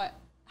like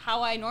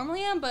how I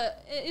normally am,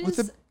 but it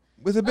is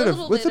with a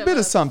bit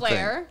of something.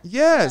 Flair.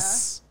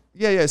 Yes.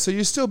 Yeah. So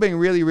you're still being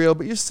really real,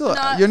 but you're still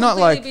you're not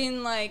completely like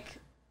being like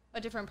a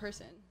different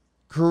person.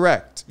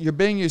 Correct. You're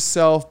being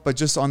yourself, but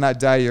just on that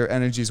day, your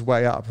energy's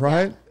way up,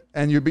 right? Yeah.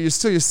 And you're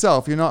still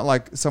yourself. You're not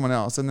like someone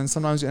else. And then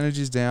sometimes your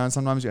energy's down.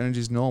 Sometimes your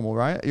energy's normal,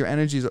 right? You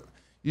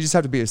just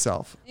have to be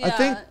yourself.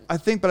 Yeah. I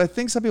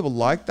think some people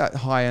like that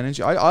high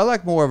energy. I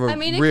like more of a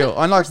real.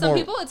 For some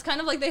people, it's kind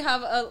of like they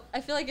have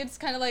I feel like it's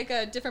kind of like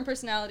a different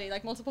personality,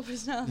 like multiple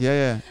personalities.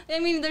 Yeah. I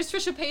mean, there's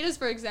Trisha Paytas,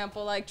 for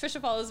example. Like Trisha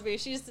follows me.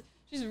 She's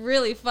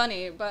really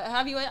funny. But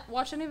have you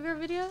watched any of her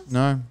videos?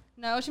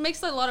 No, she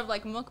makes a lot of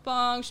like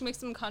mukbang. She makes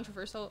some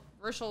controversial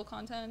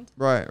content.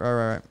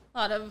 Right.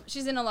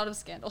 She's in a lot of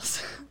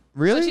scandals.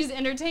 Really? But she's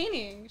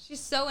entertaining. She's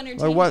so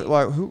entertaining. Like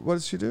what? What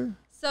does she do?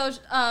 So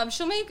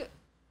she'll make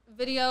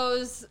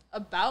videos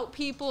about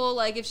people,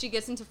 like if she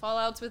gets into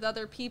fallouts with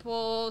other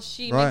people.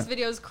 She makes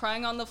videos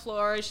crying on the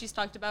floor. She's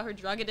talked about her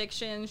drug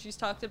addiction. She's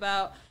talked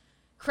about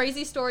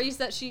crazy stories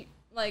that she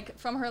like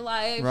from her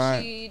life.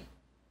 Right. She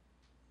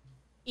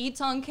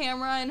eats on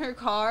camera in her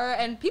car,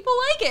 and people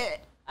like it.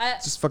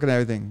 Just fucking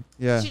everything.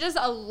 Yeah. She does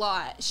a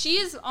lot. She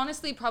is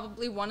honestly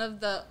probably one of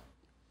the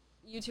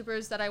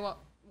YouTubers that I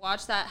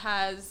watch that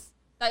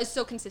is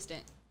so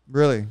consistent.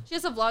 Really? She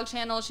has a vlog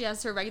channel. She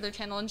has her regular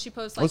channel, and she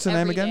posts like What's her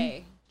name every again?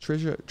 day.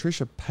 Trisha Paytas?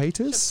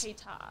 Trisha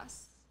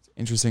Paytas.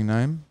 Interesting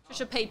name.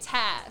 Trisha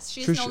Paytas.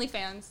 She's Trish- an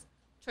OnlyFans.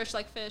 Trish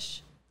like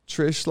fish.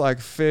 Trish like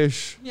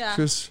fish. Yeah.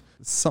 Trish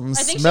something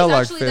I think smell she's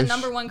like actually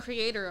fish. the #1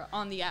 creator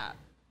on the app.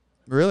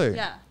 Really?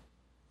 Yeah.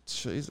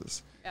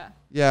 Jesus. Yeah.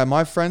 Yeah,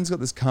 my friend's got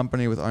this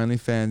company with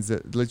OnlyFans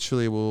that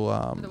literally will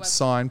the website.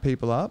 sign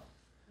people up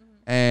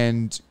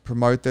and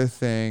promote their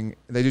thing.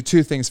 They do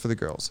 2 things for the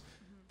girls.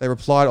 They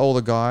reply to all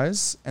the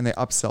guys and they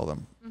upsell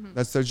them.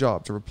 That's their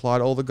job, to reply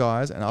to all the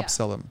guys and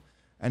upsell them.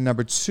 And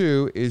number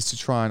 2 is to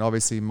try and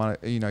obviously,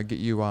 get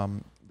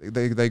you,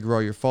 they grow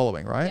your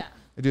following, right? Yeah.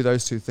 They do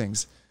those 2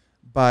 things.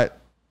 But,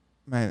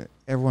 man,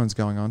 everyone's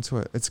going onto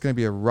it. It's going to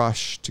be a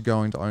rush to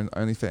go into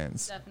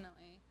OnlyFans. Definitely.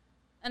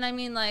 And I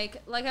mean,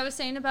 like I was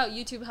saying about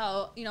YouTube,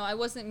 how, I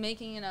wasn't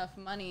making enough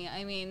money.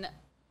 I mean,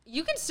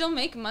 you can still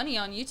make money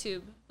on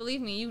YouTube.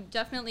 Believe me, you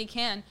definitely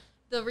can.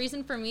 The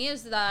reason for me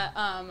is that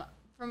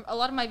from a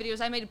lot of my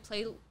videos, I made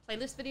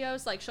playlist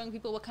videos, like showing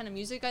people what kind of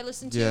music I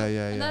listen to.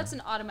 And that's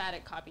an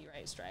automatic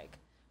copyright strike.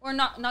 Or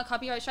not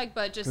copyright strike,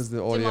 but just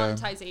the audio,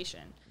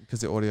 demonetization. Because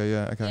the audio,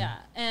 yeah, okay. Yeah,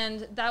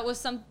 and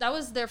those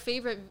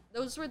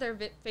were their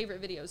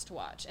favorite videos to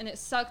watch. And it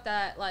sucked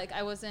that, like,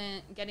 I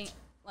wasn't getting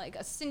like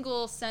a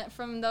single cent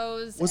from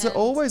those. Was it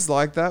always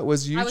like that?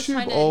 Was YouTube I was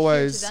trying to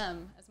always adhere to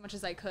them as much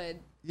as I could.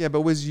 Yeah,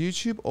 but was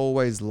YouTube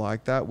always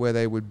like that, where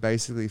they would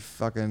basically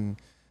fucking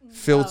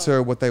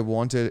filter what they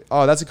wanted?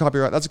 Oh, that's a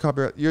copyright. That's a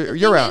copyright.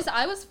 You're out.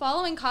 I was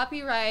following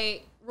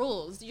copyright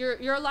rules.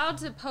 You're allowed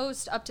to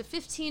post up to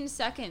 15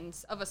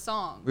 seconds of a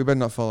song. We better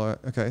not follow it.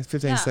 Okay,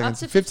 15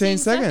 seconds. Up to 15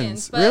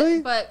 seconds. But,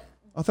 really? But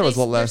I thought it was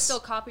a lot less. They're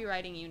still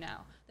copywriting you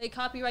now. They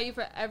copyright you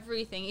for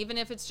everything, even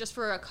if it's just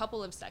for a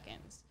couple of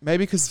seconds.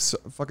 Maybe because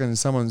fucking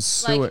someone's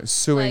suing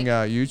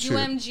YouTube.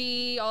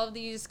 UMG, all of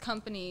these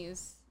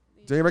companies.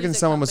 Do you reckon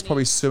someone was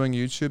probably suing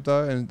YouTube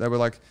though, and they were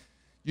like,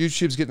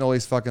 YouTube's getting all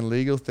these fucking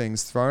legal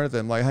things thrown at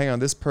them? Like, hang on,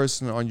 this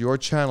person on your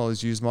channel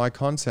has used my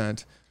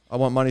content. I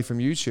want money from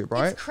YouTube,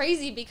 right? It's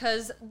crazy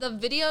because the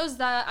videos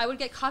that I would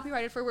get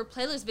copyrighted for were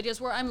playlist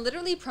videos where I'm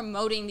literally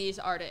promoting these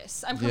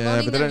artists. I'm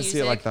promoting but they their don't see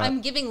music. it like that.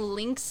 I'm giving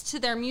links to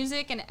their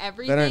music and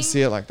everything. They don't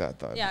see it like that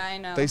though. Yeah, I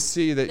know. They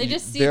see that they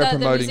just see they're that the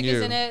promoting music you.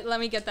 is in it. Let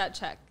me get that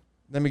check.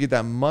 Let me get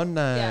that money.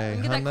 Yeah, let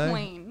me get that honey.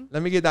 coin.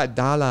 Let me get that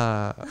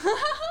dollar.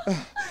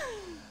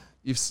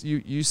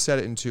 You said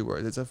it in 2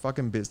 words. It's a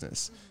fucking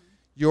business.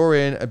 You're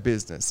in a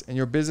business, and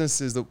your business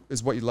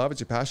is what you love. It's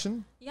your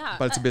passion. Yeah,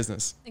 but it's a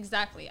business.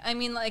 Exactly. I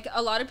mean, like,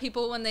 a lot of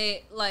people when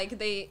they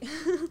they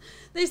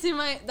see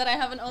that I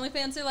have an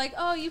OnlyFans, they're like,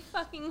 "Oh, you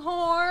fucking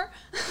whore."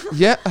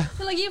 Yeah.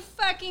 They're like, "You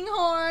fucking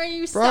whore,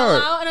 you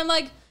sell out," and I'm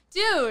like,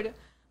 "Dude,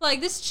 like,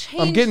 this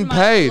changed I'm getting my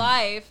paid.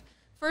 life."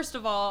 First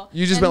of all,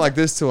 You just went like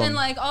this to him. And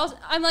like,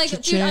 I'm like,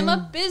 Cha-ching. dude, I'm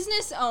a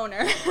business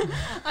owner.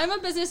 I'm a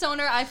business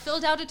owner. I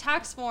filled out a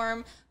tax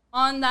form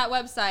on that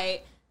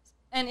website,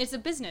 and it's a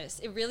business.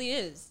 It really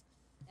is.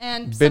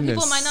 And some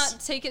people might not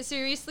take it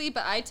seriously,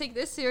 but I take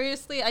this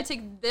seriously. I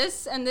take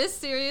this and this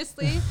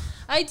seriously.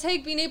 I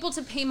take being able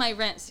to pay my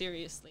rent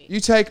seriously. You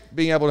take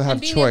being able to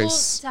have being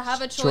choice. able to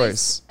have a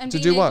choice. And to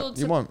being do what able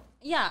you want.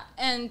 Yeah,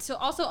 and to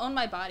also own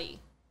my body.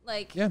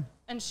 Like, yeah.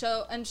 and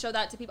show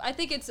that to people. I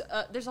think it's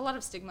there's a lot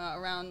of stigma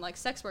around like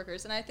sex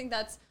workers, and I think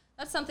that's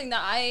something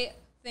that I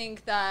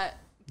think that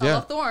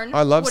Bella Thorne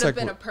would have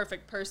been a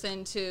perfect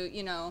person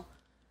to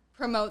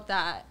promote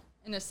that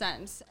in a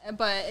sense,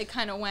 but it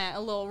kind of went a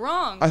little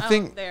wrong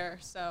out there.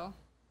 So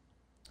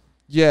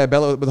yeah,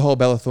 with the whole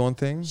Bella Thorne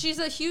thing. She's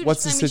a huge.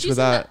 What's the stitch with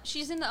that?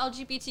 She's in the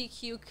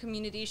LGBTQ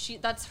community.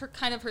 That's her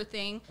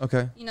thing.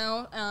 Okay.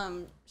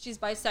 She's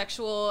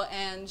bisexual,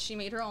 and she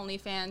made her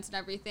OnlyFans and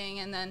everything,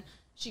 and then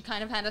she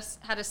kind of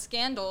had a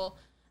scandal,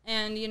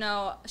 and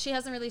she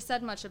hasn't really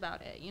said much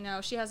about it.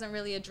 She hasn't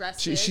really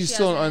addressed it. She's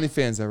still on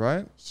OnlyFans though,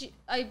 right?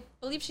 I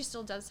believe she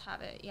still does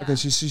have it. Yeah. Okay,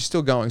 she's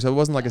still going, so it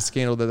wasn't like a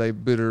scandal that they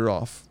booted her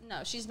off.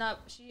 No, she's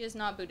not. She is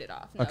not booted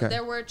off. No, okay.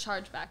 There were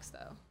chargebacks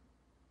though.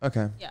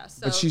 Okay. Yeah.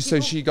 So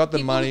but she got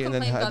the money and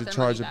then had to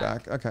charge it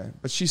back. Okay,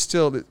 but she's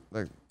still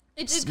like.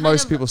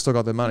 Most people still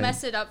got their money.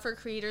 Mess it up for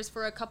creators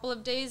for a couple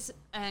of days,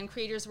 and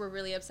creators were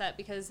really upset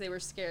because they were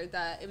scared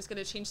that it was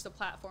going to change the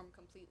platform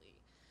completely.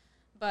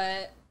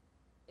 But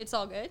it's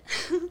all good.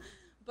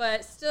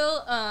 But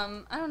still,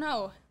 I don't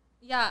know.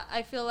 Yeah,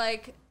 I feel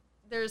like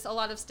there's a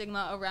lot of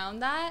stigma around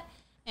that,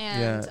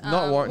 and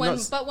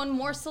but when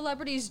more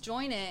celebrities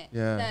join it,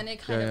 then it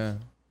kind of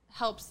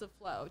helps the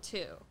flow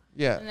too.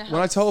 Yeah, when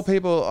I told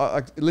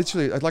people,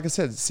 literally, like I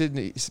said,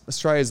 Sydney,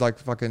 Australia is like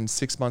fucking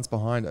 6 months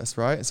behind us,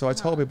 right? So I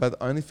told people about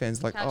the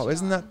OnlyFans, like, oh,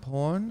 isn't that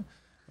porn?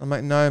 I'm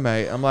like, no,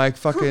 mate. I'm like,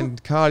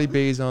 fucking Cardi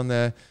B's on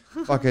there,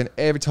 fucking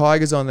every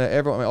Tiger's on there.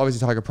 Everyone, obviously,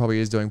 Tiger probably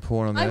is doing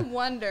porn on there. I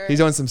wonder. He's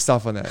doing some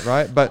stuff on there,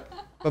 right? But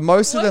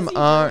most of them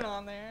aren't.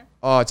 On there?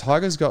 Oh,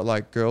 Tiger's got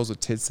like girls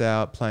with tits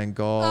out playing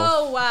golf.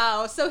 Oh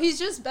wow! So he's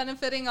just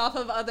benefiting off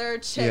of other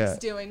chicks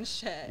doing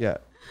shit. Yeah.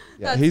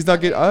 Yeah, That's he's not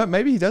funny. getting. Oh,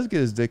 maybe he does get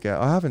his dick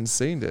out. I haven't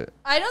seen it.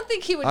 I don't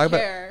think he would I bet-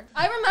 care.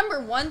 I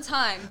remember one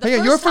time. Hey,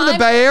 yeah, you're from the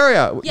Bay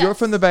Area. You're Yes.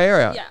 from the Bay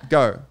Area. Yeah.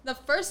 Go. The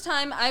first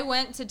time I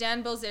went to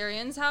Dan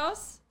Bilzerian's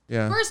house,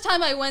 Yeah. first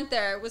time I went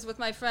there was with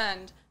my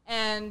friend,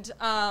 and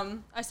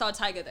I saw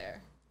Tyga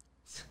there.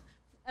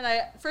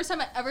 And first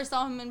time I ever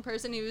saw him in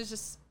person, he was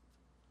just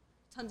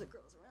tons of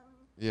girls around.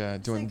 Yeah,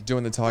 doing like-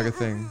 doing the tiger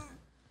thing.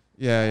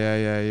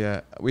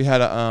 Yeah. We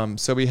had a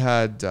so we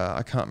had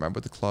I can't remember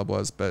what the club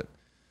was, but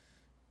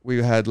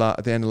we had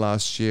at the end of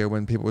last year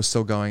when people were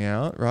still going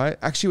out, right?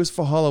 Actually, it was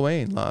for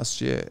Halloween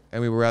last year,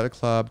 and we were at a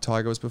club.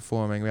 Tiger was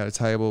performing. We had a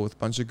table with a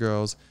bunch of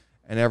girls,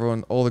 and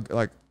everyone, all the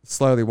like,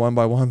 slowly one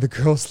by one, the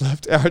girls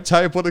left our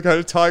table to go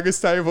to Tiger's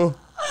table.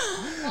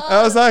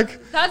 I was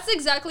like, That's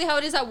exactly how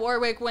it is at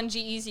Warwick when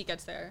G-Eazy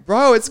gets there.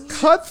 bro, it's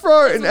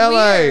cutthroat in It's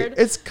LA. weird.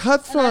 It's And I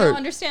cutthroat. don't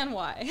understand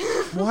why.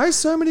 Why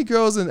so many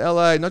girls in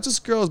LA? Not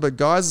just girls, but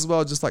guys as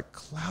well, just like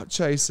clout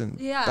chasing.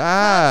 Yeah,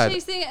 Bad. clout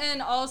chasing,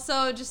 and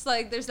also just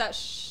like there's that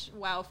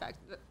wow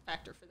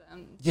factor for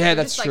them. Yeah, They're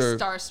that's just, true. Like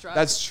starstruck.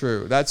 That's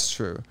true. That's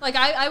true. Like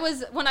I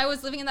was when I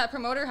was living in that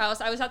promoter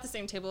house, I was at the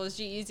same table as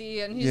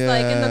G-Eazy, and he's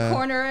like in the Yeah.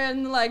 corner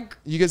and like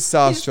You get he's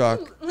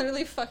starstruck.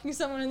 literally fucking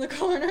someone in the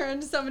corner,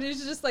 and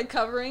somebody's just like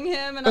covering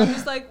him, and I'm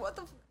just like, what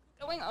the f-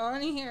 going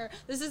on here?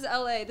 This is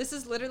LA. This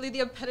is literally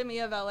the epitome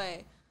of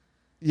LA.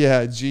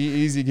 Yeah,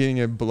 G-Eazy getting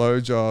a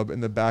blowjob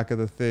in the back of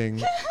the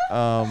thing.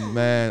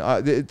 Man,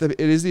 it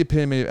is the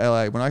epitome of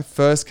LA. When I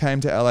first came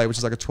to LA, which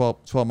is like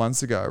 12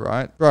 months ago,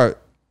 right? Bro,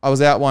 I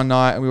was out one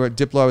night and we were at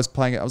Diplo was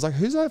playing it. I was like,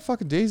 who's that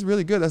fucking dude? He's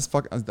really good. That's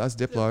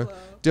Diplo.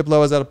 Diplo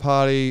was at a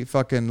party.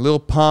 Fucking Lil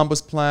Pump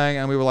was playing,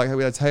 and we were like,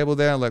 we had a table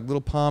there, and like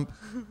Lil Pump.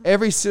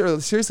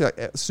 Seriously,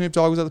 like Snoop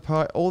Dogg was at the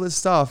party. All this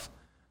stuff,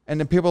 and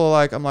then people are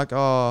like, I'm like,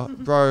 oh,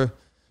 bro,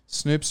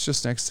 Snoop's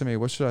just next to me.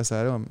 What should I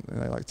say to him?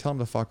 And they like, tell him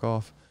to fuck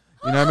off.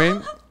 You know what I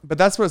mean? But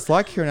that's what it's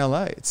like here in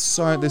LA.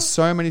 There's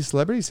so many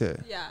celebrities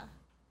here. Yeah.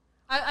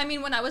 I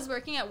mean, when I was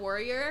working at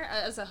Warrior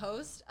as a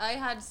host, I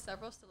had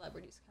several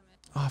celebrities come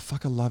in. Oh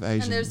fuck, I love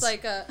Asians. And there's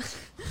like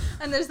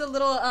and there's a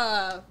little,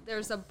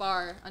 there's a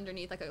bar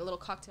underneath, like a little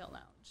cocktail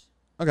lounge.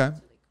 Okay.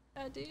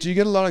 Do you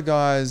get a lot of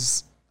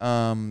guys,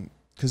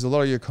 because a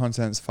lot of your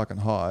content's fucking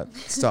hot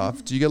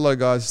stuff. Do you get a lot of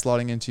guys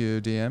sliding into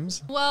your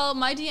DMs? Well,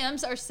 my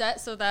DMs are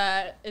set so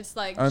that it's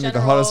like Only the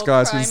general hottest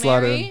guys can slide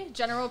primary,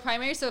 general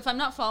primary. So if I'm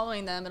not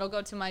following them, it'll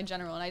go to my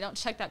general, and I don't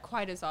check that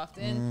quite as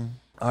often.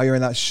 Oh, you're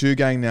in that shoe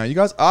gang now. You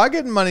guys are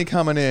getting money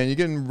coming in. You're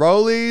getting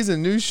rollies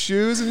and new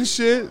shoes and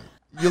shit.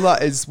 You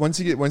like it's once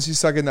you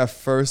start getting that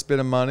first bit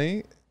of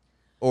money,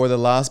 or the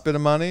last bit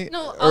of money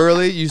No,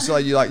 early, you just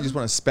want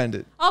to spend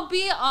it. I'll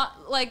be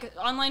like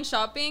online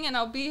shopping, and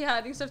I'll be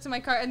adding stuff to my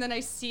cart, and then I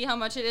see how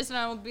much it is, and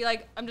I'll be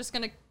like, I'm just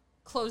gonna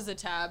close the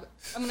tab.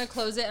 I'm gonna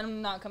close it, and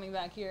I'm not coming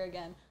back here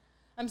again.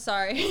 I'm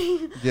sorry.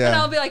 Yeah. And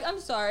I'll be like, I'm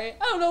sorry.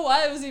 I don't know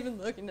why I was even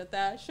looking at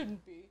that.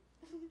 Shouldn't be.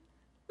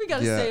 We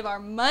gotta Yeah. save our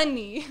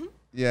money.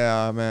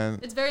 Yeah, man.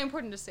 It's very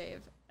important to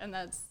save, and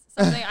that's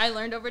something I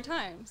learned over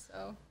time.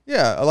 So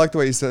Yeah, I like the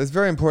way you said it. It's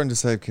very important to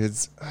save,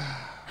 kids.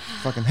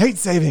 Fucking hate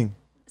saving.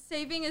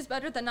 saving is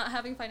better than not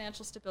having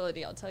financial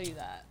stability. I'll tell you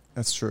that.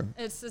 That's true.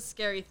 It's a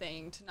scary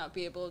thing to not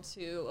be able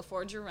to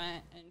afford your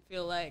rent and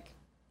feel like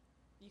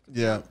you could.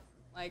 Yeah.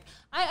 Like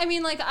I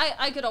mean, like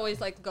I could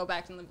always like go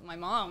back and live with my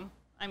mom.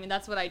 I mean,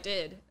 that's what I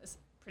did,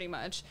 pretty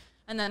much.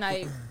 And then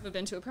I moved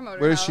into a promoter.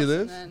 Where does house she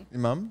live? And Your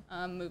mum?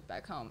 then moved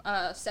back home.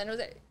 San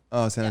Jose.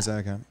 Oh, San Yeah. Jose.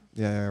 Okay.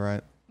 Yeah,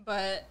 right.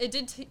 But it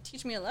did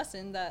teach me a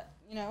lesson that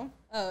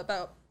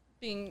about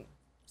being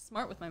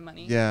smart with my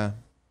money. Yeah.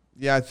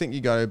 Yeah, I think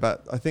you got it,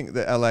 but I think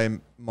the LA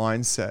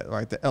mindset,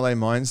 right? The LA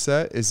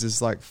mindset is just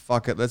like,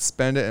 fuck it, let's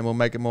spend it and we'll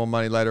make it more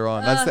money later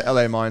on. That's the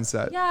LA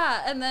mindset.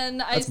 Yeah, and then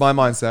That's my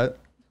mindset.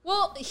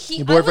 Well,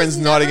 Your boyfriend's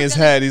nodding his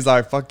head. He's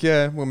like, fuck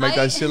yeah, we'll make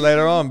that shit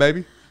later on,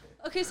 baby.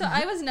 Okay, so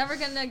I was never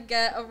gonna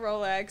get a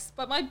Rolex,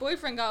 but my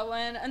boyfriend got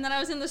one, and then I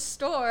was in the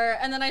store,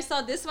 and then I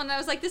saw this one, and I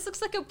was like, this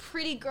looks like a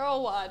pretty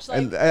girl watch. Like,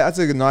 And that's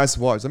a nice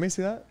watch. Let me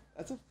see that.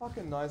 That's a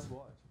fucking nice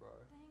watch, bro.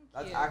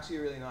 That's you. actually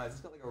really nice.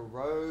 It's got like a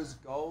rose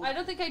gold. I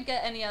don't think I'd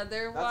get any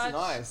other watch. That's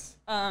nice.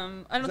 I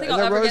don't Is think that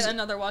I'll ever rose- get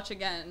another watch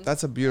again.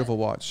 That's a beautiful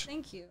watch.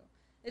 Thank you.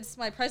 It's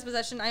my prized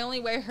possession. I only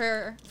wear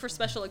her for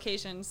special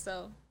occasions,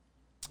 so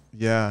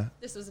Yeah.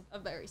 this was a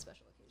very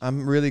special occasion.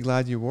 I'm really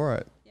glad you wore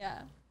it.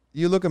 Yeah.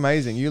 You look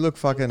amazing. You look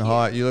fucking Thank you.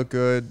 hot. You look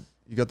good.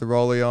 You got the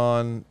rollie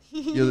on.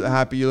 You're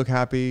happy. You look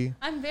happy.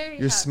 I'm very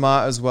You're happy.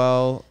 smart as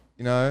well.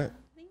 You know,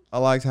 Thank you. I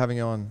liked having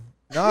you on.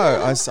 No,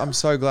 I'm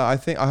so glad.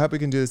 I hope we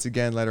can do this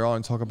again later on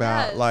and talk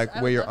about Yes, like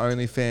I where would your love to.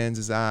 OnlyFans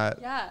is at.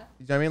 Yeah.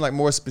 You know what I mean? Like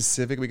more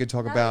specific, we could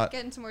talk Yeah, about.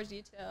 get into more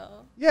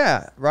detail.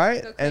 Yeah,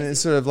 right. Go And crazy. it's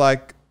sort of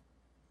like,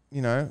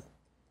 you know,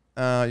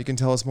 you can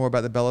tell us more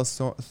about the Bella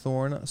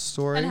Thorne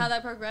story. And how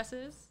that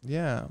progresses.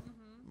 Yeah.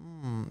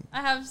 I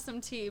have some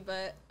tea,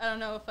 but I don't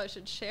know if I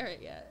should share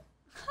it yet.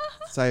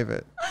 Save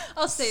it.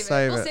 I'll save it.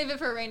 Save We'll it. save it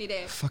for a rainy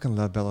day. I fucking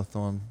love Bella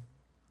Thorne.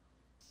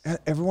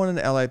 Everyone in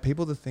LA,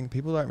 people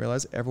don't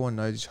realize everyone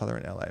knows each other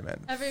in LA, man.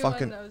 Everyone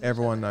fucking knows each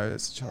everyone other.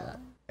 knows each other.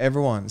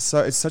 everyone.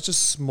 So it's such a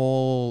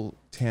small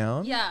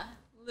town. Yeah,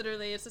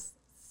 literally, it's the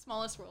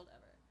smallest world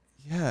ever.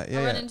 Yeah,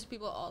 I run into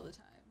people all the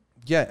time.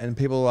 Yeah, and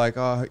people are like,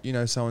 oh, you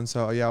know, so and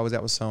so. Yeah, I was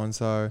out with so and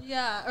so.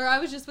 Yeah, or I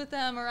was just with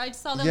them, or I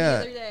saw them the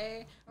other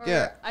day,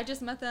 or I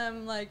just met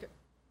them like,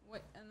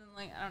 and then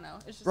like I don't know.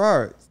 It's just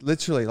bro,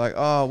 literally like,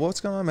 oh,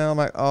 what's going on, man? I'm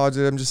like, oh,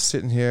 dude, I'm just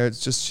sitting here.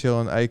 It's just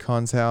chilling.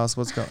 Akon's house.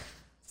 What's going?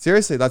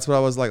 Seriously, that's what I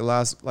was like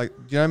last. Like,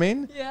 you know what I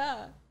mean?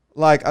 Yeah.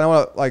 Like, I don't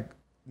want to like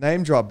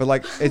name drop, but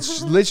like,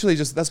 it's literally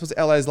just that's what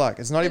LA is like.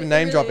 It's not even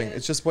name dropping.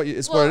 It's just what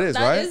it's what it is,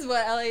 right? That is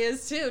what LA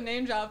is too.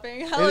 Name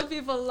dropping. Hella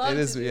people love. It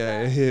is. To do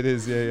Yeah, that. it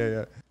is.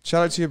 Yeah.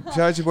 Shout out to your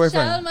boyfriend.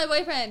 Shout out to my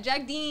boyfriend,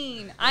 Jack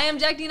Dean. I am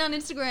Jack Dean on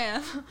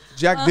Instagram.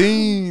 Jack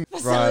Dean.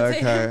 Right.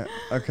 Facilitator.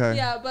 Okay.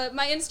 Yeah, but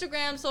my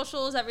Instagram,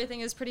 socials, everything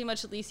is pretty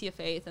much Alicia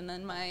Faith, and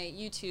then my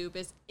YouTube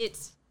is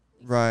Alicia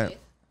right. Faith.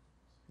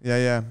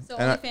 Yeah. So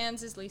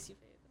OnlyFans is Alicia Faith.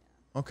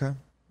 Yeah. Okay.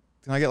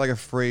 Can I get like a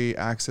free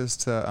access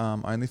to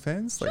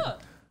OnlyFans? Like, sure.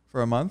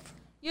 For a month?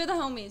 You're the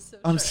homies. So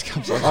I'm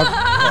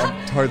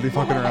totally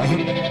fucking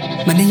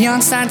around. My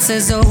neon sign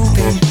says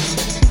open.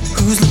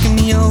 Who's looking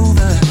me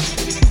over?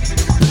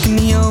 Looking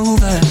me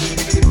over.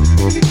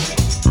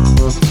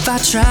 If I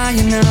try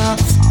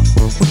enough,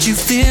 would you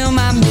feel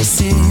my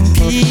missing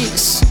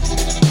piece?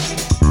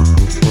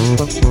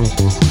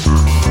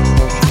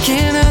 I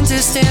can't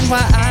understand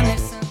why I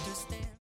miss